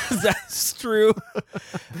Florida. That's true.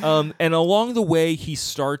 And along the way,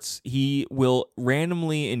 he will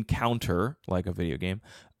randomly encounter, like a video game,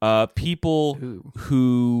 people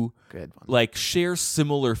who Good one. like share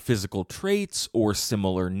similar physical traits or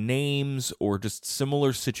similar names or just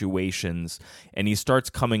similar situations, and he starts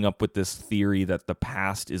coming up with this theory that the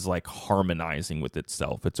past is like harmonizing with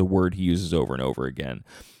itself. It's a word he uses over and over again,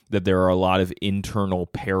 that there are a lot of internal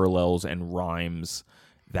parallels and rhymes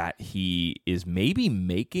that he is maybe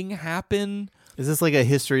making happen. Is this like a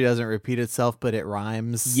history doesn't repeat itself, but it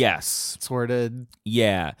rhymes? Yes. Sort of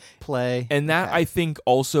Yeah. play. And that, Okay. I think,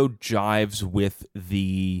 also jives with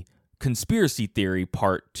the conspiracy theory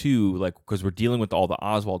part too, like because we're dealing with all the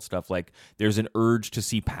Oswald stuff. Like there's an urge to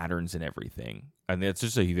see patterns in everything, and it's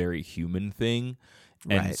just a very human thing.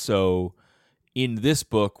 And Right. so in this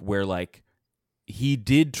book, where like he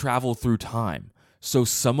did travel through time, so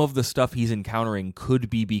some of the stuff he's encountering could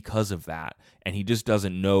be because of that, and he just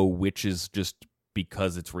doesn't know which is just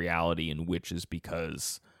because it's reality and which is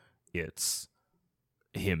because it's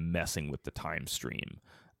him messing with the time stream.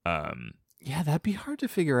 Yeah, that'd be hard to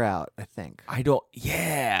figure out, I think.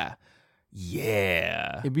 Yeah.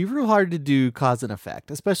 It'd be real hard to do cause and effect,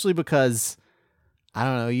 especially because, I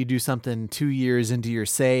don't know, you do something 2 years into your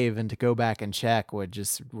save and to go back and check would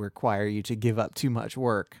just require you to give up too much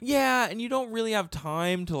work. Yeah, and you don't really have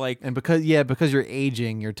time to like. And because you're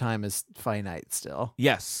aging, your time is finite still.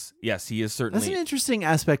 Yes, he is That's certainly. an interesting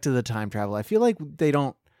aspect of the time travel. I feel like they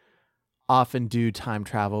don't often do time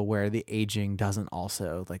travel where the aging doesn't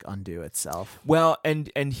also like undo itself. Well, and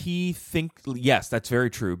yes, that's very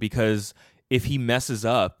true, because if he messes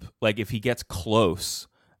up, like if he gets close,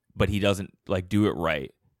 but he doesn't like do it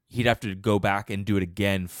right, he'd have to go back and do it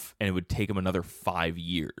again, and it would take him another 5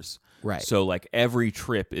 years. Right. So like every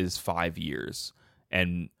trip is 5 years,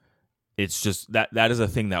 and it's just that is a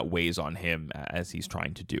thing that weighs on him as he's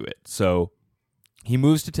trying to do it. So he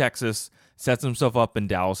moves to Texas, sets himself up in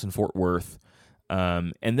Dallas and Fort Worth,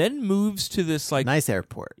 and then moves to this like Nice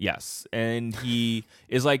airport. Yes, and he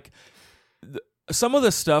is like some of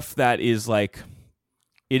the stuff that is like,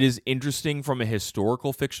 it is interesting from a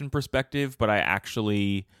historical fiction perspective, but I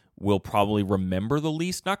actually will probably remember the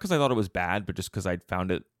least, not because I thought it was bad, but just because I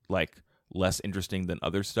found it like less interesting than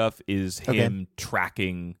other stuff, is him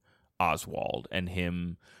tracking Oswald and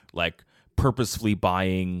him like purposefully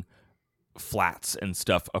buying flats and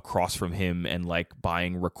stuff across from him and like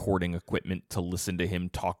buying recording equipment to listen to him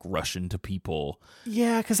talk Russian to people.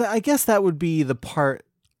 Yeah, because I guess that would be the part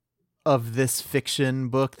of this fiction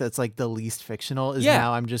book that's like the least fictional. Is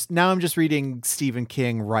now I'm just reading Stephen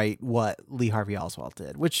King write what Lee Harvey Oswald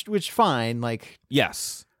did, which fine. Like,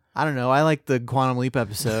 Yes. I don't know. I like the Quantum Leap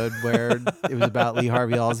episode where it was about Lee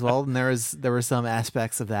Harvey Oswald, and there were some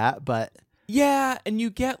aspects of that, but Yeah, and you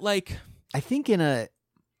get like, I think in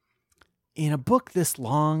a book this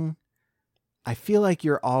long, I feel like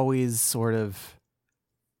you're always sort of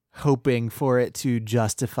hoping for it to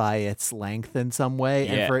justify its length in some way,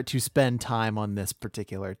 and for it to spend time on this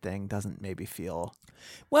particular thing doesn't maybe feel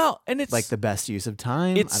well, and it's like the best use of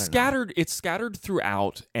time. It's I don't know. scattered. It's scattered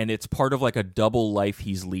throughout, and it's part of like a double life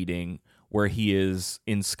he's leading, where he is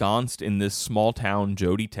ensconced in this small town,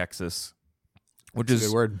 Jody, Texas, which That's a is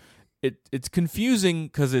good word. It's confusing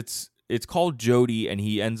because it's called Jody, and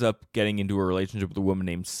he ends up getting into a relationship with a woman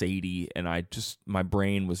named Sadie, and my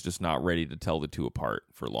brain was just not ready to tell the two apart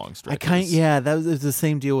for long stretches. That was the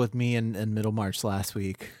same deal with me in Middlemarch last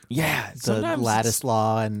week. Yeah, The sometimes Lattice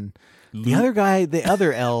Law and the other guy, the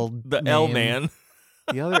other L, the L man.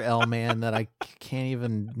 the other L man that I can't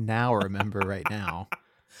even now remember right now.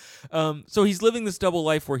 So he's living this double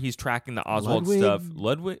life where he's tracking the Oswald stuff.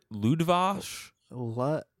 Ludwig?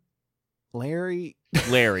 Larry?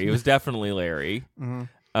 Larry. It was definitely Larry.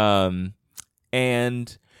 Mm-hmm.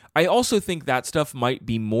 And I also think that stuff might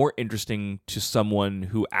be more interesting to someone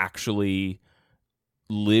who actually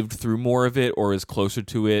lived through more of it or is closer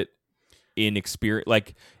to it in experience.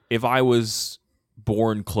 Like, if I was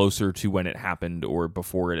born closer to when it happened or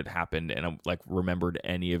before it had happened and I like remembered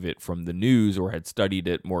any of it from the news or had studied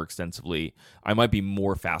it more extensively, I might be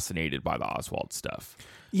more fascinated by the Oswald stuff.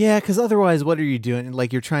 Yeah, because otherwise, what are you doing?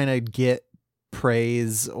 Like, you're trying to get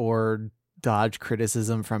praise or dodge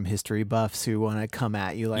criticism from history buffs who want to come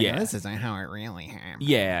at you like, this isn't how it really happened.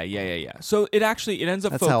 Yeah. So it ends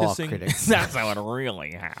up That's focusing. How all critics That's how it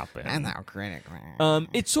really happened. That's how critics.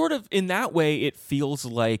 It's sort of in that way. It feels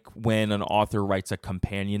like when an author writes a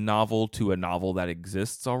companion novel to a novel that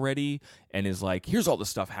exists already, and is like, here's all the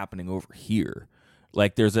stuff happening over here.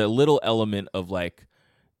 Like, there's a little element of like,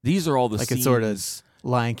 these are all the scenes. It's sort of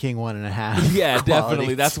Lion King 1.5. Yeah,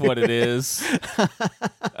 definitely. That's what it is.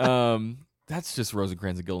 That's just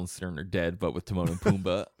Rosencrantz and Guildenstern are dead, but with Timon and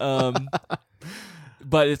Pumbaa.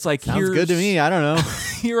 But it's like, sounds good to me. I don't know.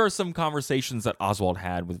 Here are some conversations that Oswald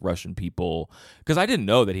had with Russian people, because I didn't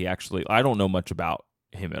know that I don't know much about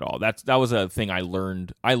him at all. That was a thing I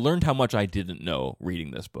learned. I learned how much I didn't know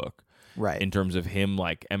reading this book. Right. In terms of him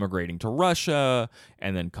like emigrating to Russia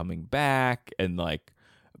and then coming back, and like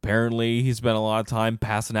apparently he spent a lot of time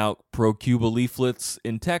passing out pro-Cuba leaflets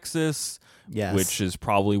in Texas. Yes. Which is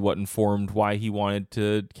probably what informed why he wanted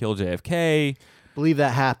to kill JFK. Believe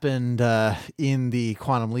that happened in the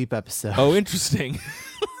Quantum Leap episode. Oh, interesting.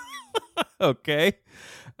 Okay.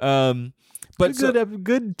 But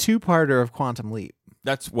good two-parter of Quantum Leap.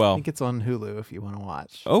 I think it's on Hulu if you want to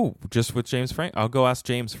watch. Oh, just with James Frank? I'll go ask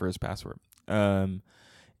James for his password.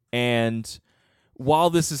 And while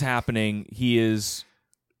this is happening, he is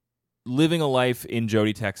living a life in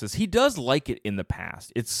Jody, Texas. He does like it in the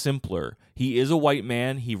past. It's simpler. He is a white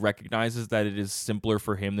man. He recognizes that it is simpler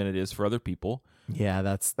for him than it is for other people. Yeah,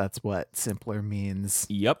 that's what simpler means.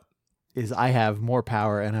 Yep. Is I have more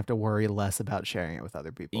power and have to worry less about sharing it with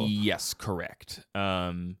other people. Yes, correct.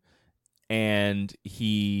 And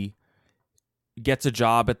he gets a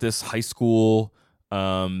job at this high school.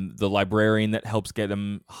 The librarian that helps get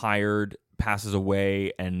him hired passes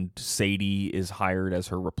away, and Sadie is hired as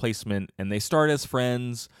her replacement, and they start as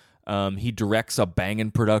friends. He directs a banging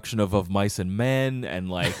production of Mice and Men, and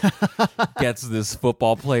like gets this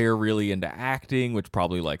football player really into acting, which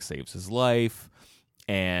probably like saves his life.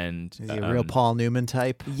 And is he a real Paul Newman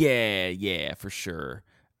type? Yeah, for sure.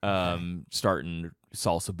 Starting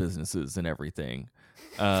salsa businesses and everything.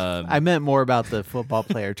 I meant more about the football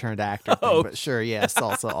player turned actor thing, but sure, yeah,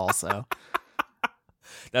 salsa also.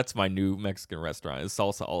 That's my new Mexican restaurant, is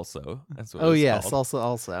Salsa Also. That's what it's called. Salsa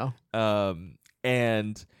Also.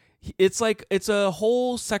 And it's like, it's a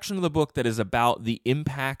whole section of the book that is about the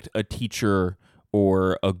impact a teacher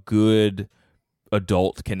or a good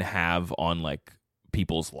adult can have on like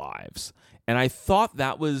people's lives. And I thought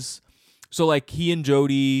that was, so like he and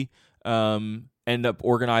Jody end up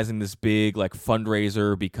organizing this big like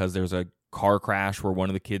fundraiser because there's a car crash where one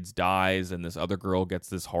of the kids dies and this other girl gets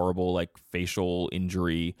this horrible like facial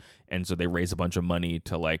injury, and so they raise a bunch of money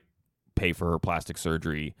to like pay for her plastic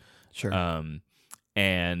surgery. Sure.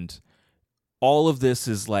 And all of this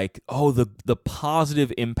is like, the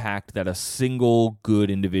positive impact that a single good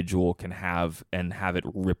individual can have and have it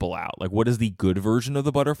ripple out. Like, what is the good version of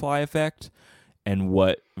the butterfly effect? And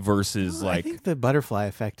what versus like... I think the butterfly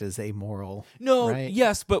effect is amoral. No, right?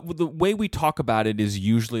 Yes, but the way we talk about it is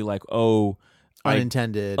usually like,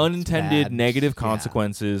 unintended bad, negative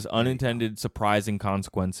consequences, unintended surprising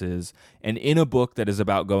consequences. And in a book that is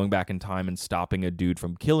about going back in time and stopping a dude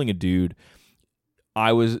from killing a dude,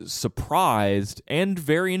 I was surprised and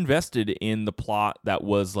very invested in the plot that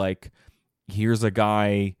was like, here's a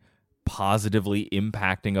guy positively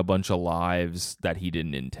impacting a bunch of lives that he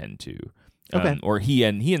didn't intend to. Okay. Or he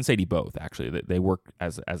and Sadie both, actually. They work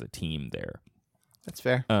as a team there. That's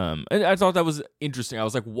fair. And I thought that was interesting. I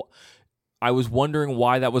was like, I was wondering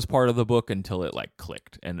why that was part of the book until it like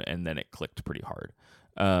clicked, and then it clicked pretty hard.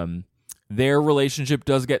 Their relationship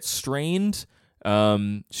does get strained.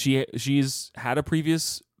 She's had a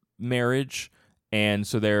previous marriage, and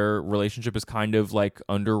so their relationship is kind of like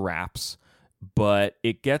under wraps, but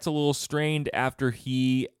it gets a little strained after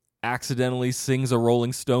he accidentally sings a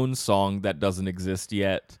Rolling Stones song that doesn't exist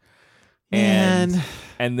yet. And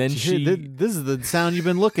then this is the sound you've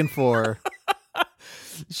been looking for.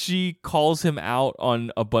 she calls him out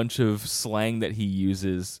on a bunch of slang that he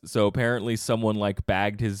uses. So apparently someone like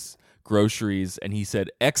bagged his groceries and he said,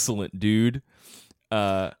 "Excellent, dude."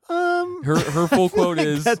 Her full quote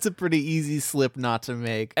is, that's a pretty easy slip not to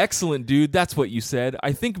make. "Excellent, dude. That's what you said.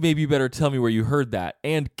 I think maybe you better tell me where you heard that.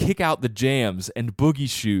 And kick out the jams and boogie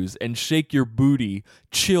shoes and shake your booty,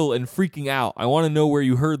 chill and freaking out. I want to know where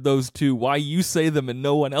you heard those two, why you say them and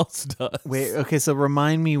no one else does." Wait, okay, so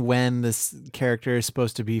remind me when this character is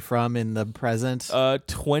supposed to be from in the present.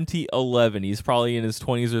 2011. He's probably in his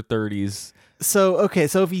 20s or 30s. So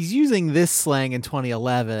if he's using this slang in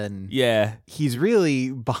 2011, Yeah. he's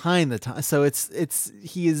really behind the time. So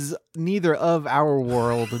he is neither of our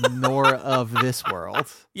world nor of this world.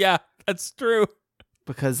 Yeah, that's true.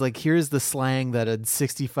 Because like here's the slang that a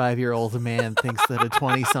 65-year-old man thinks that a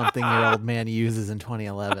 20-something-year-old man uses in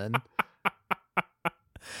 2011.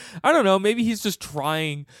 I don't know. Maybe he's just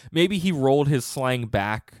trying. Maybe he rolled his slang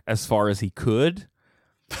back as far as he could.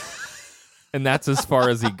 And that's as far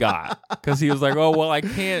as he got, because he was like, "Oh well, I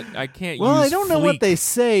can't Well, use I don't know what fleek. they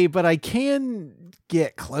say, but I can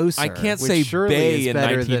get closer. I can't which say surely bay is in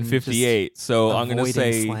better than 1958, so just I'm going to avoiding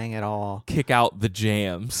say slang at all. kick out the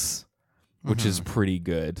jams, which is pretty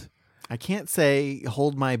good. I can't say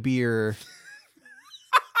hold my beer.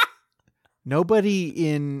 Nobody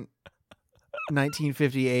in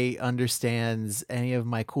 1958 understands any of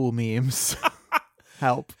my cool memes.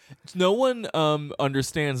 Help. No one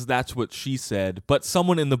understands that's what she said, but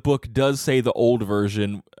someone in the book does say the old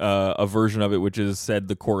version, a version of it, which is said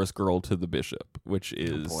the chorus girl to the bishop, which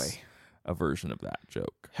is a version of that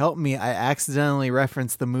joke. Help me. I accidentally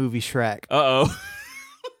referenced the movie Shrek. Uh-oh.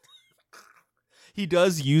 He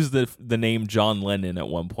does use the name John Lennon at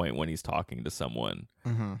one point when he's talking to someone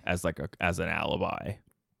as an alibi.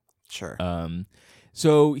 Sure.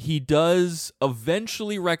 So he does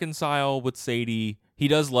eventually reconcile with Sadie. He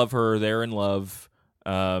does love her. They're in love.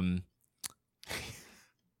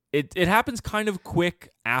 It happens kind of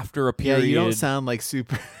quick after a period. Yeah, you don't sound like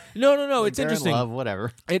super. No. Like It's they're in interesting. love,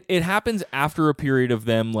 whatever. It happens after a period of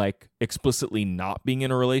them like explicitly not being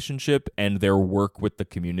in a relationship, and their work with the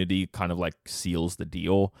community kind of like seals the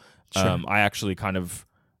deal. Sure. I actually kind of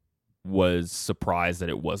was surprised that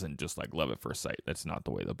it wasn't just like love at first sight. That's not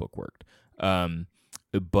the way the book worked.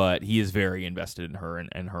 But he is very invested in her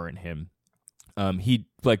and her in him. He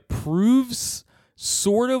like proves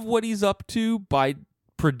sort of what he's up to by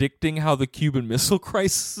predicting how the Cuban Missile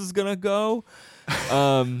Crisis is gonna go.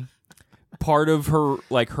 Part of her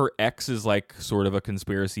ex is like sort of a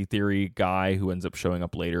conspiracy theory guy who ends up showing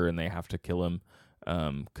up later, and they have to kill him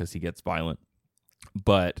because he gets violent.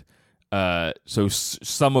 But so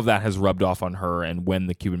some of that has rubbed off on her, and when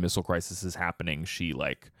the Cuban Missile Crisis is happening, she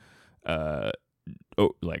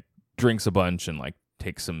drinks a bunch and like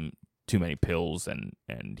takes some too many pills,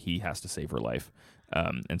 and he has to save her life.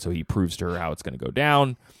 And so he proves to her how it's going to go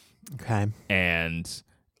down. Okay. And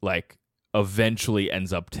like eventually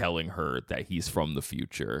ends up telling her that he's from the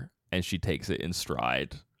future, and she takes it in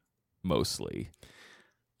stride mostly.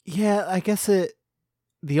 Yeah, I guess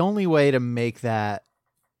the only way to make that's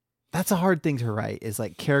a hard thing to write, is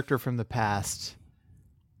like character from the past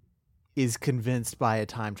is convinced by a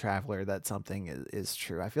time traveler that something is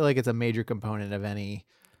true. I feel like it's a major component of any.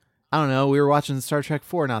 I don't know. We were watching Star Trek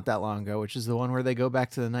 4 not that long ago, which is the one where they go back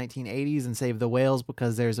to the 1980s and save the whales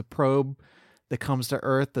because there's a probe that comes to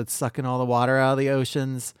Earth that's sucking all the water out of the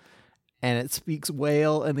oceans, and it speaks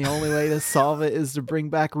whale, and the only way to solve it is to bring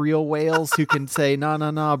back real whales who can say,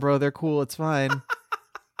 no, bro, they're cool, it's fine.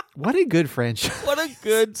 What a good franchise. What a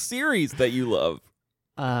good series that you love.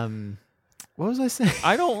 What was I saying?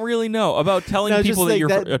 I don't really know about telling No, people just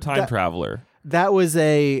that like you're a time traveler. That was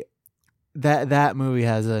that movie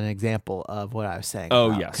has an example of what I was saying.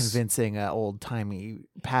 Oh, about yes. convincing an old timey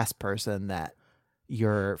past person that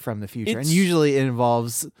you're from the future, and It's- usually it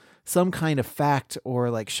involves some kind of fact or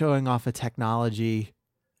like showing off a technology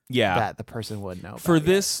Yeah. that the person would know. For about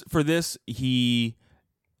yet. this he,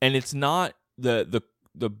 and it's not the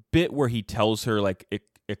bit where he tells her like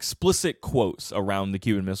explicit quotes around the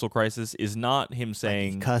Cuban Missile Crisis is not him Like, he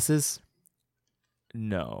saying cusses.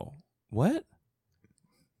 no. What?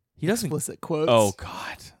 He doesn't. Explicit quotes. Oh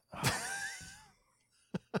God.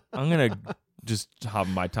 I'm gonna just hop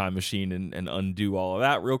in my time machine and undo all of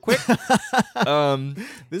that real quick.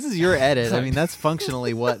 This is your edit. I mean, that's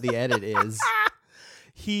functionally what the edit is.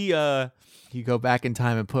 He You go back in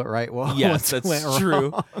time and put right what yes, went that's wrong.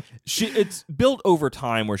 true. It's built over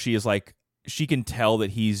time where she is like, she can tell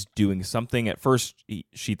that he's doing something. At first,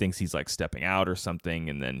 she thinks he's like stepping out or something,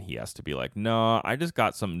 and then he has to be like, no, I just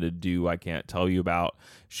got something to do I can't tell you about.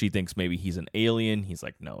 She thinks maybe he's an alien. He's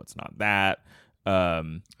like, no, it's not that.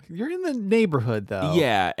 You're in the neighborhood, though.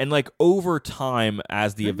 Yeah, and like over time,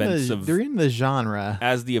 as the they're in the genre.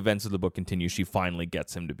 As the events of the book continue, she finally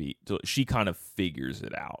gets him she kind of figures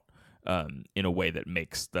it out in a way that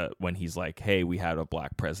makes when he's like, "Hey, we had a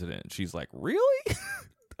black president," she's like, "Really?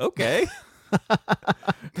 Okay,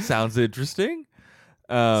 sounds interesting."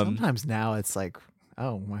 Sometimes now it's like,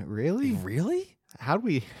 oh, what, really? Really? How do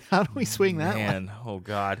we swing that one? Man, oh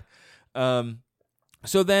God.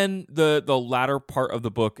 So then the latter part of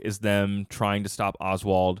the book is them trying to stop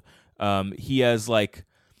Oswald. He has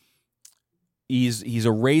he's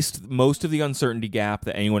erased most of the uncertainty gap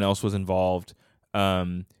that anyone else was involved.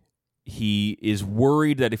 He is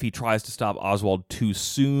worried that if he tries to stop Oswald too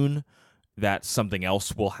soon, that something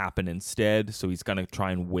else will happen instead. So he's going to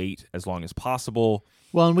try and wait as long as possible.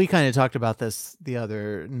 Well, and we kind of talked about this the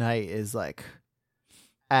other night, is like,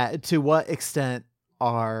 to what extent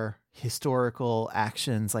are historical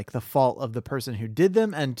actions like the fault of the person who did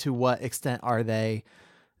them, and to what extent are they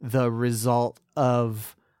the result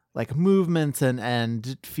of like movements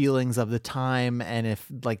and feelings of the time, and if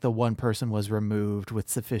like the one person was removed with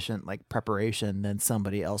sufficient like preparation, then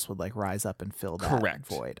somebody else would like rise up and fill that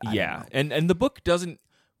void. Yeah. And the book doesn't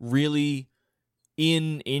really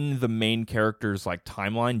in the main character's like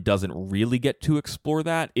timeline doesn't really get to explore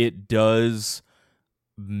that. It does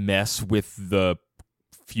mess with the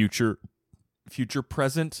future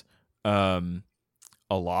present a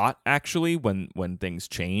lot, actually, when things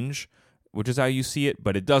change, which is how you see it,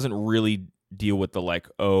 but it doesn't really deal with the like,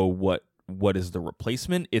 oh, what is the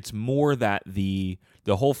replacement? It's more that the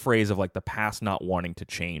whole phrase of like the past not wanting to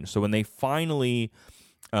change. So when they finally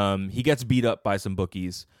he gets beat up by some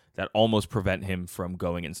bookies that almost prevent him from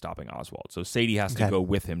going and stopping Oswald. So Sadie has to go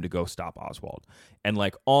with him to go stop Oswald. And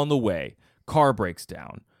like on the way, car breaks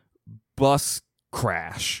down, bus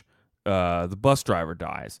crash, the bus driver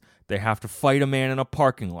dies. They have to fight a man in a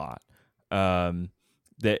parking lot.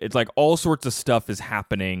 It's like all sorts of stuff is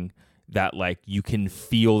happening that like you can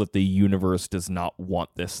feel that the universe does not want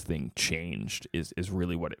this thing changed is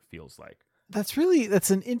really what it feels like. That's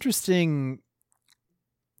an interesting,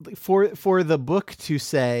 for the book to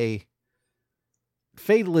say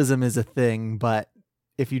fatalism is a thing, but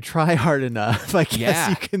if you try hard enough, I guess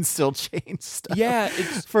you can still change stuff. Yeah,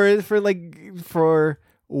 it's for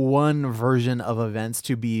one version of events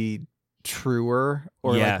to be truer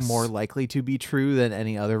or like more likely to be true than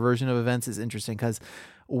any other version of events is interesting, because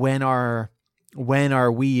when are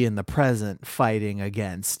we in the present fighting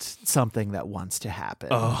against something that wants to happen?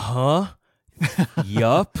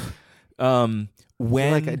 Yup. Do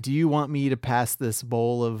you want me to pass this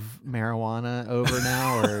bowl of marijuana over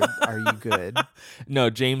now, or are you good?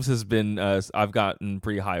 No, James has been. I've gotten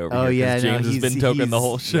pretty high over here. Oh yeah, James has been token the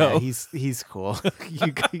whole show. Yeah, he's cool.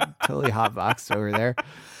 you totally hotboxed over there.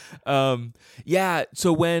 Yeah.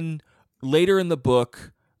 So when later in the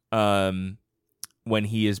book, when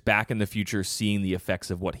he is back in the future, seeing the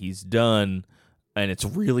effects of what he's done, and it's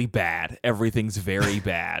really bad. Everything's very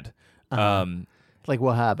bad. Like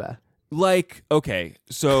Wahaba. Like, okay,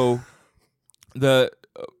 so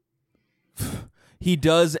he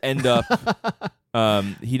does end up.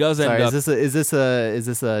 Is this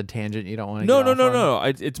a tangent you don't want to? No.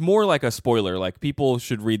 It's more like a spoiler. Like people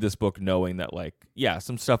should read this book knowing that, like, yeah,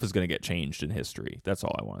 some stuff is going to get changed in history. That's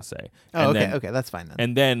all I want to say. Okay, that's fine then.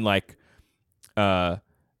 And then like,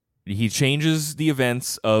 he changes the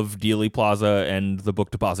events of Dealey Plaza and the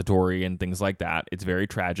book depository and things like that. It's very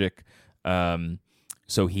tragic.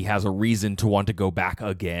 So he has a reason to want to go back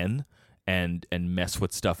again and mess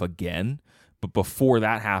with stuff again. But before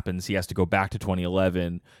that happens, he has to go back to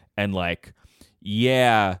 2011 and like,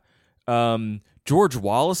 George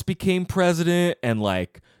Wallace became president and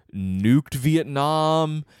like nuked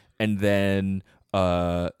Vietnam, and then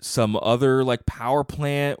some other like power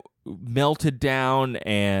plant melted down,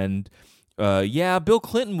 and Bill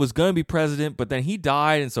Clinton was going to be president, but then he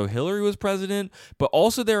died, and so Hillary was president. But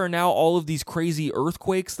also there are now all of these crazy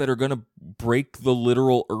earthquakes that are going to break the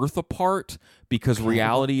literal earth apart because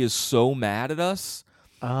reality is so mad at us.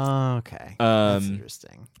 Okay. That's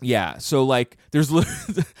interesting. Yeah, so like there's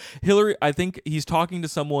Hillary, I think he's talking to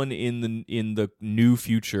someone in the new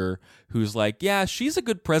future who's like, yeah, she's a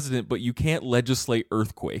good president, but you can't legislate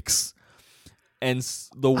earthquakes. And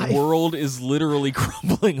the world is literally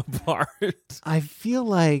crumbling apart. I feel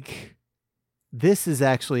like this is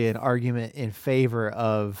actually an argument in favor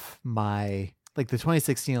of the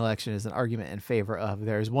 2016 election is an argument in favor of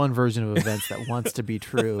there's one version of events that wants to be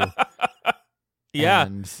true. Yeah.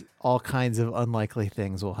 And all kinds of unlikely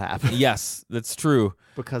things will happen. Yes, that's true.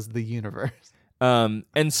 Because of the universe.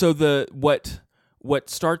 And so what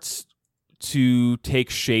starts to take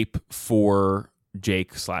shape for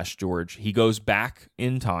Jake/George, he goes back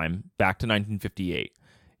in time, back to 1958.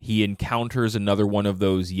 He encounters another one of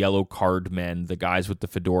those yellow card men, the guys with the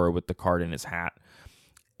fedora with the card in his hat.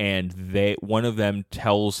 And one of them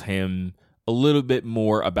tells him a little bit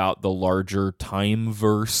more about the larger time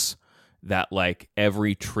verse, that like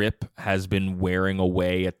every trip has been wearing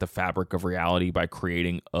away at the fabric of reality by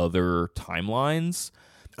creating other timelines.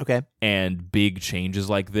 Okay. And big changes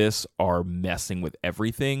like this are messing with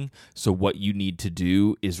everything. So what you need to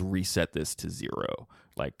do is reset this to 0.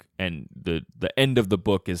 Like, and the end of the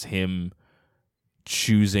book is him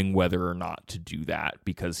choosing whether or not to do that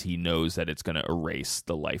because he knows that it's going to erase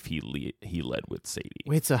the life he led with Sadie.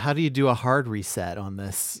 Wait, so how do you do a hard reset on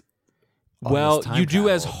this? Well, you do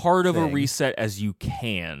as travel hard of a thing? reset as you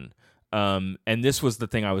can. And this was the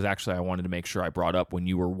thing I wanted to make sure I brought up when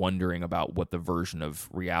you were wondering about what the version of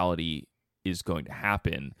reality is going to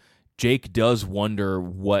happen. Jake does wonder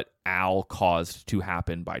what Al caused to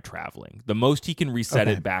happen by traveling. The most he can reset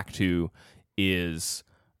it back to is,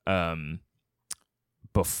 actually,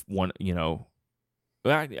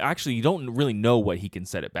 you don't really know what he can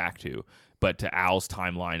set it back to, but to Al's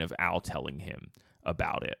timeline of Al telling him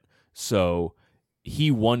about it. So he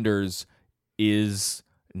wonders, is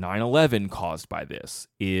 9/11 caused by this?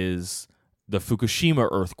 Is the Fukushima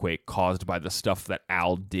earthquake caused by the stuff that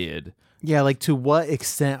Al did? Yeah, like to what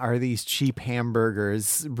extent are these cheap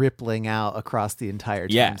hamburgers rippling out across the entire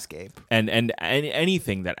timescape? And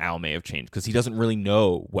anything that Al may have changed, because he doesn't really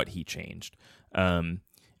know what he changed. And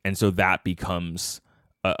so that becomes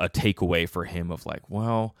a takeaway for him of like,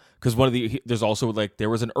 well, because there's also like there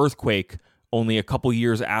was an earthquake only a couple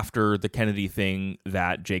years after the Kennedy thing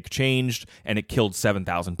that Jake changed, and it killed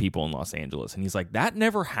 7,000 people in Los Angeles. And he's like, that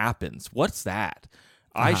never happens. What's that?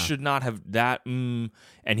 I should not have that. And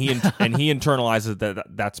he internalizes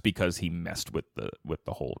that's because he messed with the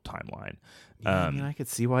whole timeline. Yeah, I mean, I could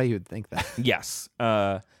see why you would think that. Yes.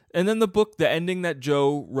 And then the ending that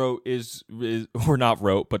Joe wrote is or not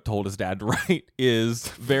wrote, but told his dad to write, is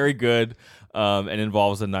very good, and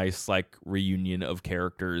involves a nice like reunion of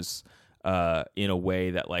characters in a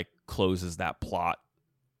way that like closes that plot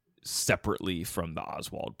separately from the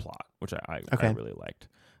Oswald plot, which I really liked.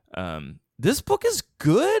 This book is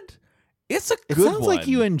good. It's a good one. It sounds like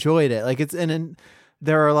you enjoyed it. Like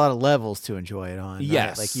there are a lot of levels to enjoy it on. Right?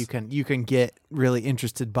 Yes. Like you can get really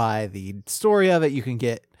interested by the story of it. You can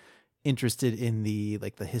get interested in the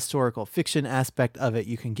historical fiction aspect of it.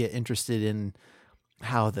 You can get interested in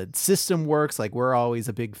how the system works. Like we're always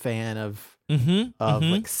a big fan of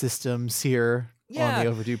like systems here on the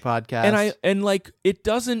Overdue podcast. And like it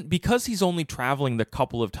doesn't, because he's only traveling the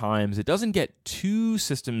couple of times, it doesn't get too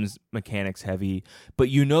systems mechanics heavy, but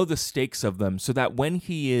you know the stakes of them, so that when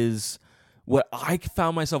he is, what I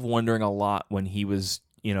found myself wondering a lot when he was,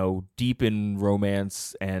 deep in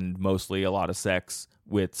romance and mostly a lot of sex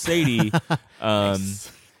with Sadie,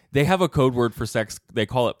 Nice. They have a code word for sex. They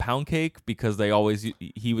call it pound cake because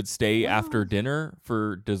he would stay after dinner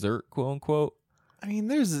for dessert, quote unquote. I mean,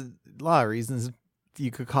 there's a lot of reasons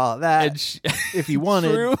you could call it that if you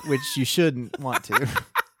wanted, True. which you shouldn't want to.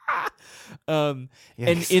 And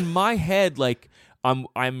Yikes. in my head, like I'm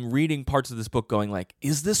reading parts of this book going like,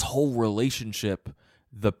 is this whole relationship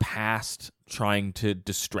the past trying to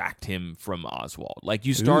distract him from Oswald? Like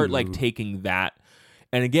you start like taking that,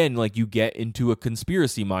 and again, like you get into a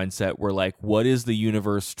conspiracy mindset where like, what is the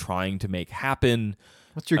universe trying to make happen?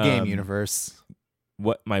 What's your game universe?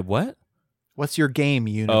 What? What's your game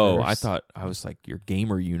universe? Oh, I thought I was like your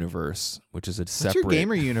gamer universe, which is a separate. What's your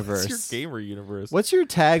gamer universe? What's your gamer universe? What's your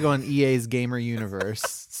tag on EA's Gamer Universe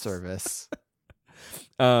service?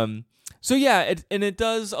 So yeah, it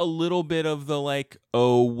does a little bit of the like,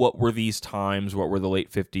 oh, what were these times? What were the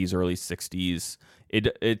late 50s, early 60s?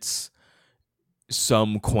 It's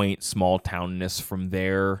some quaint small townness from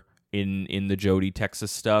there in the Jody,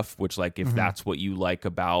 Texas stuff, which like if that's what you like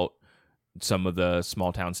about some of the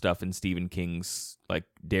small town stuff in Stephen King's like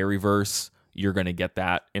Dairyverse, you're gonna get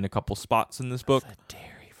that in a couple spots in this book. The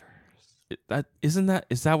Dairyverse.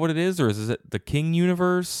 Is that what it is, or is it the King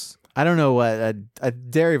universe? I don't know what a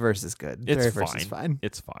Dairyverse is good. It's Dairyverse fine. is fine.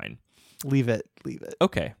 It's fine. Leave it.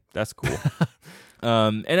 Okay, that's cool.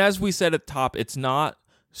 And as we said at the top, it's not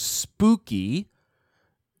spooky.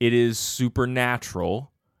 It is supernatural.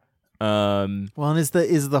 Well, and is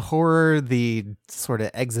the horror the sort of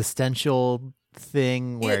existential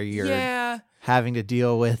thing where you're having to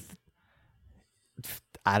deal with,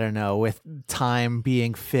 I don't know, with time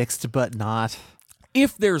being fixed but not?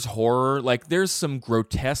 If there's horror, like there's some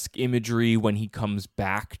grotesque imagery when he comes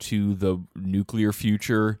back to the nuclear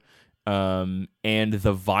future And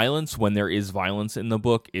the violence, when there is violence in the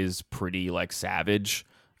book, is pretty like savage.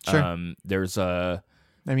 Sure. There's a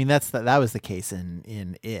I mean, that was the case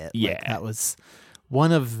in it. Yeah. Like, that was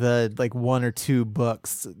one of the like one or two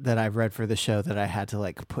books that I've read for the show that I had to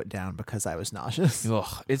like put down because I was nauseous.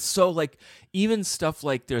 Ugh, it's so like even stuff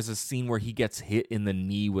like there's a scene where he gets hit in the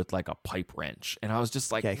knee with like a pipe wrench, and I was just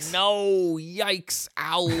like, Yikes. no, yikes,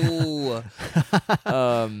 ow.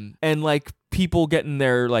 And like people getting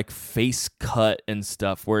their like face cut and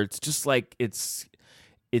stuff, where it's just like it's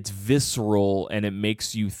visceral, and it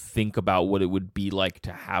makes you think about what it would be like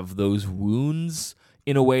to have those wounds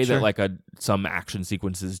in a way Sure. that like some action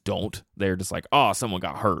sequences don't. They're just like, oh, someone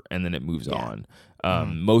got hurt, and then it moves Yeah.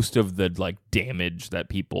 on. Most of the like damage that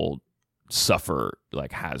people suffer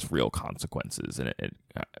like has real consequences, and it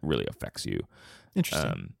really affects you.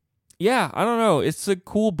 Interesting. Yeah, I don't know. It's a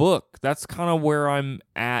cool book. That's kind of where I'm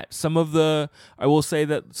at. I will say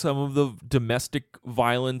that some of the domestic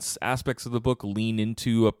violence aspects of the book lean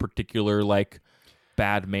into a particular like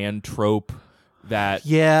bad man trope that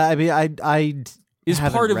Yeah, I mean, I is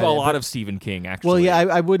haven't part of read a it, lot but- of Stephen King, actually. Well, yeah,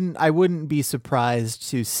 I wouldn't be surprised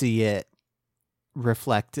to see it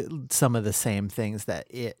reflect some of the same things that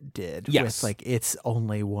it did Yes. with like its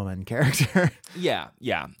only woman character. Yeah.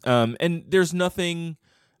 And there's nothing.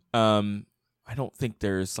 I don't think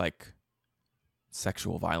there's like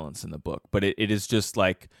sexual violence in the book, but it is just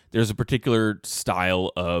like there's a particular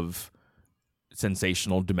style of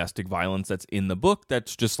sensational domestic violence that's in the book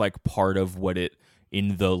that's just like part of what it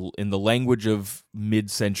in the language of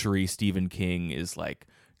mid-century Stephen King is like,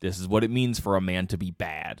 this is what it means for a man to be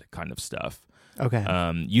bad kind of stuff. Okay.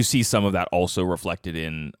 You see some of that also reflected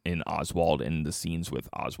in Oswald and the scenes with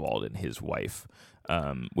Oswald and his wife,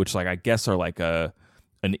 which like I guess are like an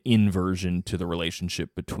inversion to the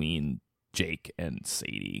relationship between Jake and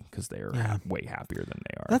Sadie, because they are Yeah. way happier than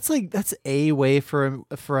they are. That's a way for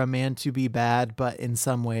a man to be bad, but in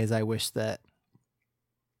some ways I wish that,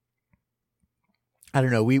 I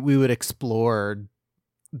don't know, we would explore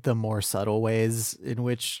the more subtle ways in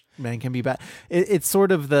which men can be bad. It's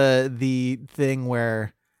sort of the thing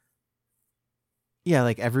where, yeah,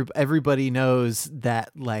 like everybody knows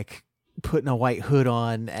that like putting a white hood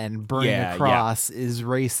on and burning Yeah, a cross is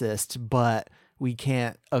racist, but we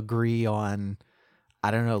can't agree on,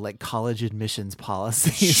 I don't know, like college admissions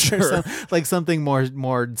policies or Sure. like something more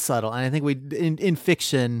subtle. And I think in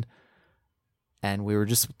fiction, and we were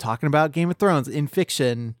just talking about Game of Thrones, in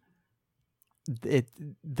fiction,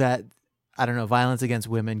 that I don't know, violence against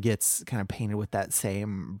women gets kind of painted with that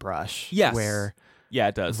same brush. Yes. Where Yeah,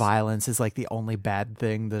 it does. violence is like the only bad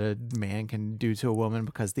thing that a man can do to a woman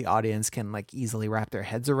because the audience can like easily wrap their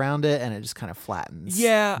heads around it, and it just kind of flattens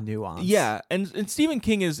nuance. Yeah, and Stephen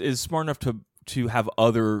King is smart enough to have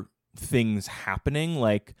other things happening,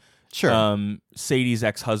 like Sure. Sadie's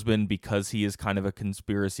ex-husband, because he is kind of a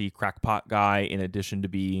conspiracy crackpot guy, in addition to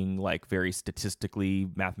being like very statistically,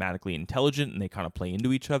 mathematically intelligent, and they kind of play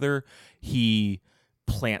into each other. He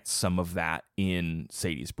plants some of that in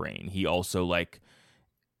Sadie's brain. He also like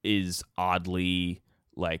is oddly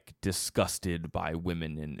like disgusted by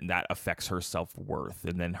women, and that affects her self-worth,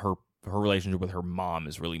 and then her relationship with her mom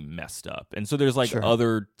is really messed up. And so there's like Sure.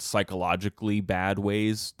 other psychologically bad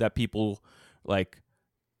ways that people like,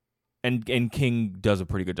 and King does a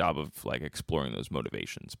pretty good job of like exploring those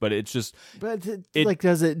motivations. But it's just But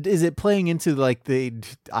is it playing into like the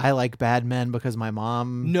I like bad men because my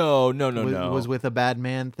mom no was with a bad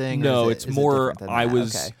man thing? Or No, is it's it more different than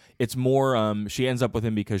that? Okay. it's more she ends up with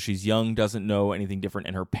him because she's young, doesn't know anything different,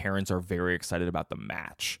 and her parents are very excited about the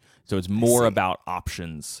match. So it's more see. about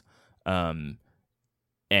options and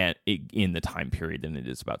in the time period than it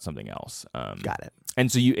is about something else. Got it. And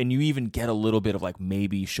so you even get a little bit of like,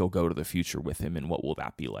 maybe she'll go to the future with him, and what will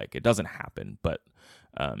that be like? It doesn't happen, but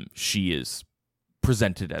she is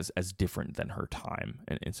presented as different than her time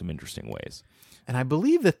in some interesting ways. And I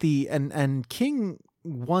believe that and King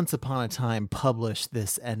once upon a time published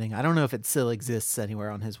this ending. I don't know if it still exists anywhere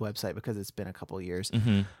on his website because it's been a couple of years.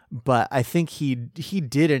 Mm-hmm. But I think he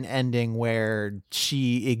did an ending where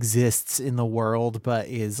she exists in the world but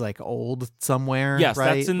is like old somewhere. Yes,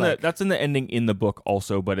 right? that's in the ending in the book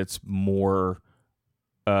also, but it's more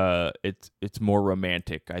it's more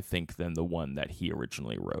romantic, I think, than the one that he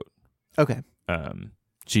originally wrote. Okay.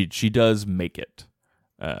 She does make it.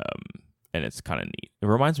 And it's kind of neat. It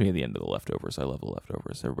reminds me of the end of The Leftovers. I love The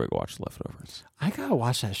Leftovers. Everybody go watch The Leftovers. I gotta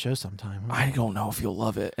watch that show sometime. I don't know if you'll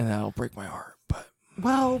love it, and that'll break my heart, but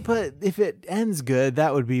But if it ends good,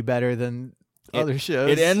 that would be better than other shows.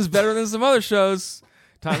 it ends better than some other shows.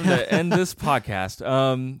 Time to end this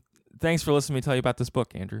podcast. Thanks for listening to me tell you about this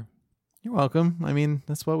book, Andrew. You're welcome. I mean,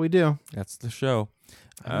 that's what we do. That's the show.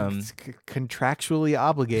 It's contractually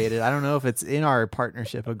obligated. I don't know if it's in our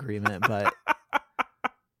partnership agreement, but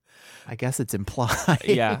I guess it's implied.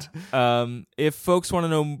 Yeah. If folks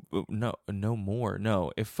want to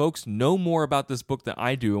if folks know more about this book than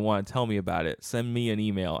I do and want to tell me about it, send me an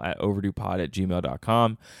email at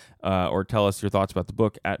overduepod@gmail.com or tell us your thoughts about the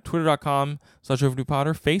book at twitter.com/overduepod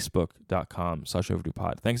or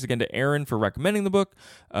facebook.com/overduepod. Thanks again to Aaron for recommending the book,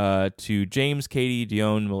 to James, Katie,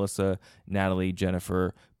 Dione, Melissa, Natalie,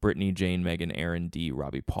 Jennifer, Brittany, Jane, Megan, Aaron, D,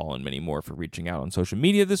 Robbie, Paul, and many more for reaching out on social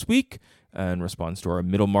media this week in response to our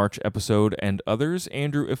Middle March episode and others.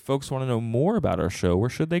 Andrew, if folks want to know more about our show, where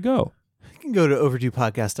should they go? You can go to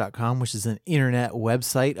overduepodcast.com, which is an internet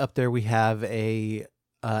website. Up there we have a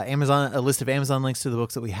list of Amazon links to the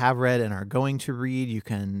books that we have read and are going to read. You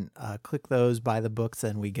can click those, buy the books,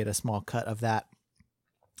 and we get a small cut of that.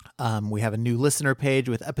 We have a new listener page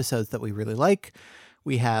with episodes that we really like.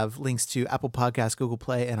 We have links to Apple Podcasts, Google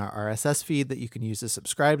Play, and our RSS feed that you can use to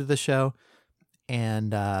subscribe to the show.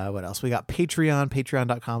 And what else? We got Patreon,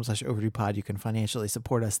 patreon.com/overduepod. You can financially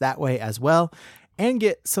support us that way as well and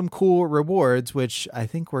get some cool rewards, which I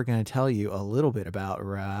think we're going to tell you a little bit about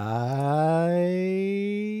right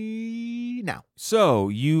now. So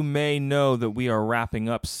you may know that we are wrapping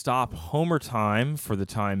up Stop Homer Time for the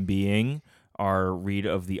time being. Our read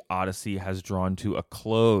of the Odyssey has drawn to a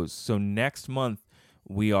close. So next month,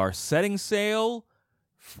 we are setting sail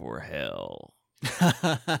for hell.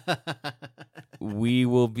 We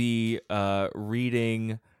will be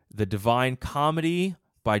reading The Divine Comedy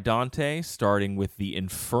by Dante, starting with the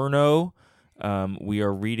Inferno. We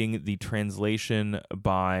are reading the translation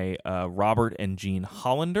by Robert and Jean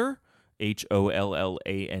Hollander, Hollander,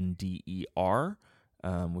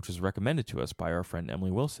 which was recommended to us by our friend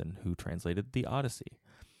Emily Wilson, who translated the Odyssey.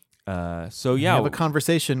 We have a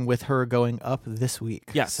conversation with her going up this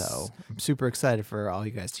week. Yes. So I'm super excited for all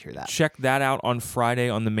you guys to hear that. Check that out on Friday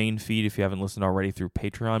on the main feed if you haven't listened already through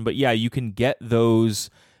Patreon. But yeah, you can get those.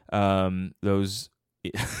 What's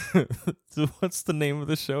the name of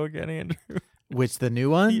the show again, Andrew? Which, the new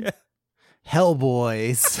one? Yeah.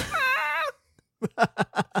 Hellboys.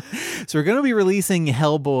 So we're going to be releasing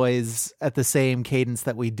Hellboys at the same cadence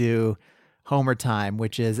that we do Homer Time,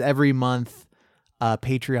 which is every month.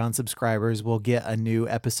 Patreon subscribers will get a new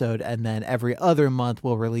episode, and then every other month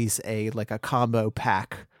we'll release a combo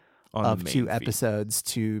pack of 2 episodes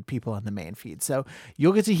to people on the main feed. So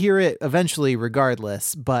you'll get to hear it eventually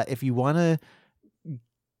regardless, but if you want to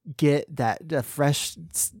get that fresh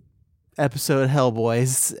episode of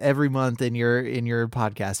Hellboys every month in your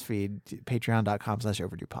podcast feed,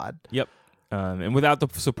 patreon.com/overduepod. Yep. And without the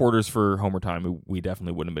supporters for Homer Time, we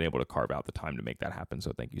definitely wouldn't have been able to carve out the time to make that happen.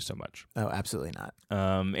 So thank you so much. Oh, absolutely not.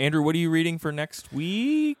 Andrew, what are you reading for next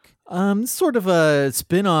week? Sort of a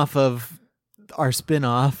spin-off of our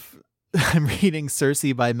spin-off. I'm reading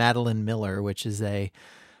Circe by Madeline Miller, which is a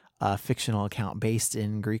fictional account based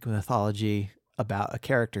in Greek mythology about a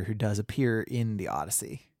character who does appear in the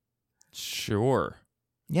Odyssey. Sure.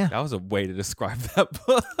 Yeah. That was a way to describe that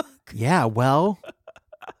book. Yeah, well...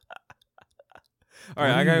 All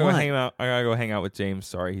right, I gotta go hang out with James.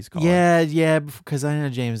 Sorry, he's calling. Yeah, because I know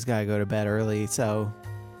James gotta go to bed early, so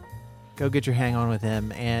go get your hang on with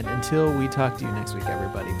him. And until we talk to you next week,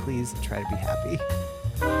 everybody, please try to be happy.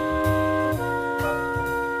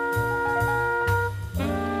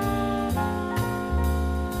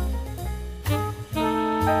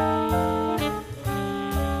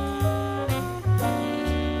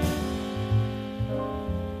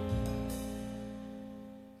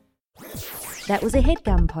 That was a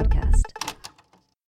HeadGum podcast.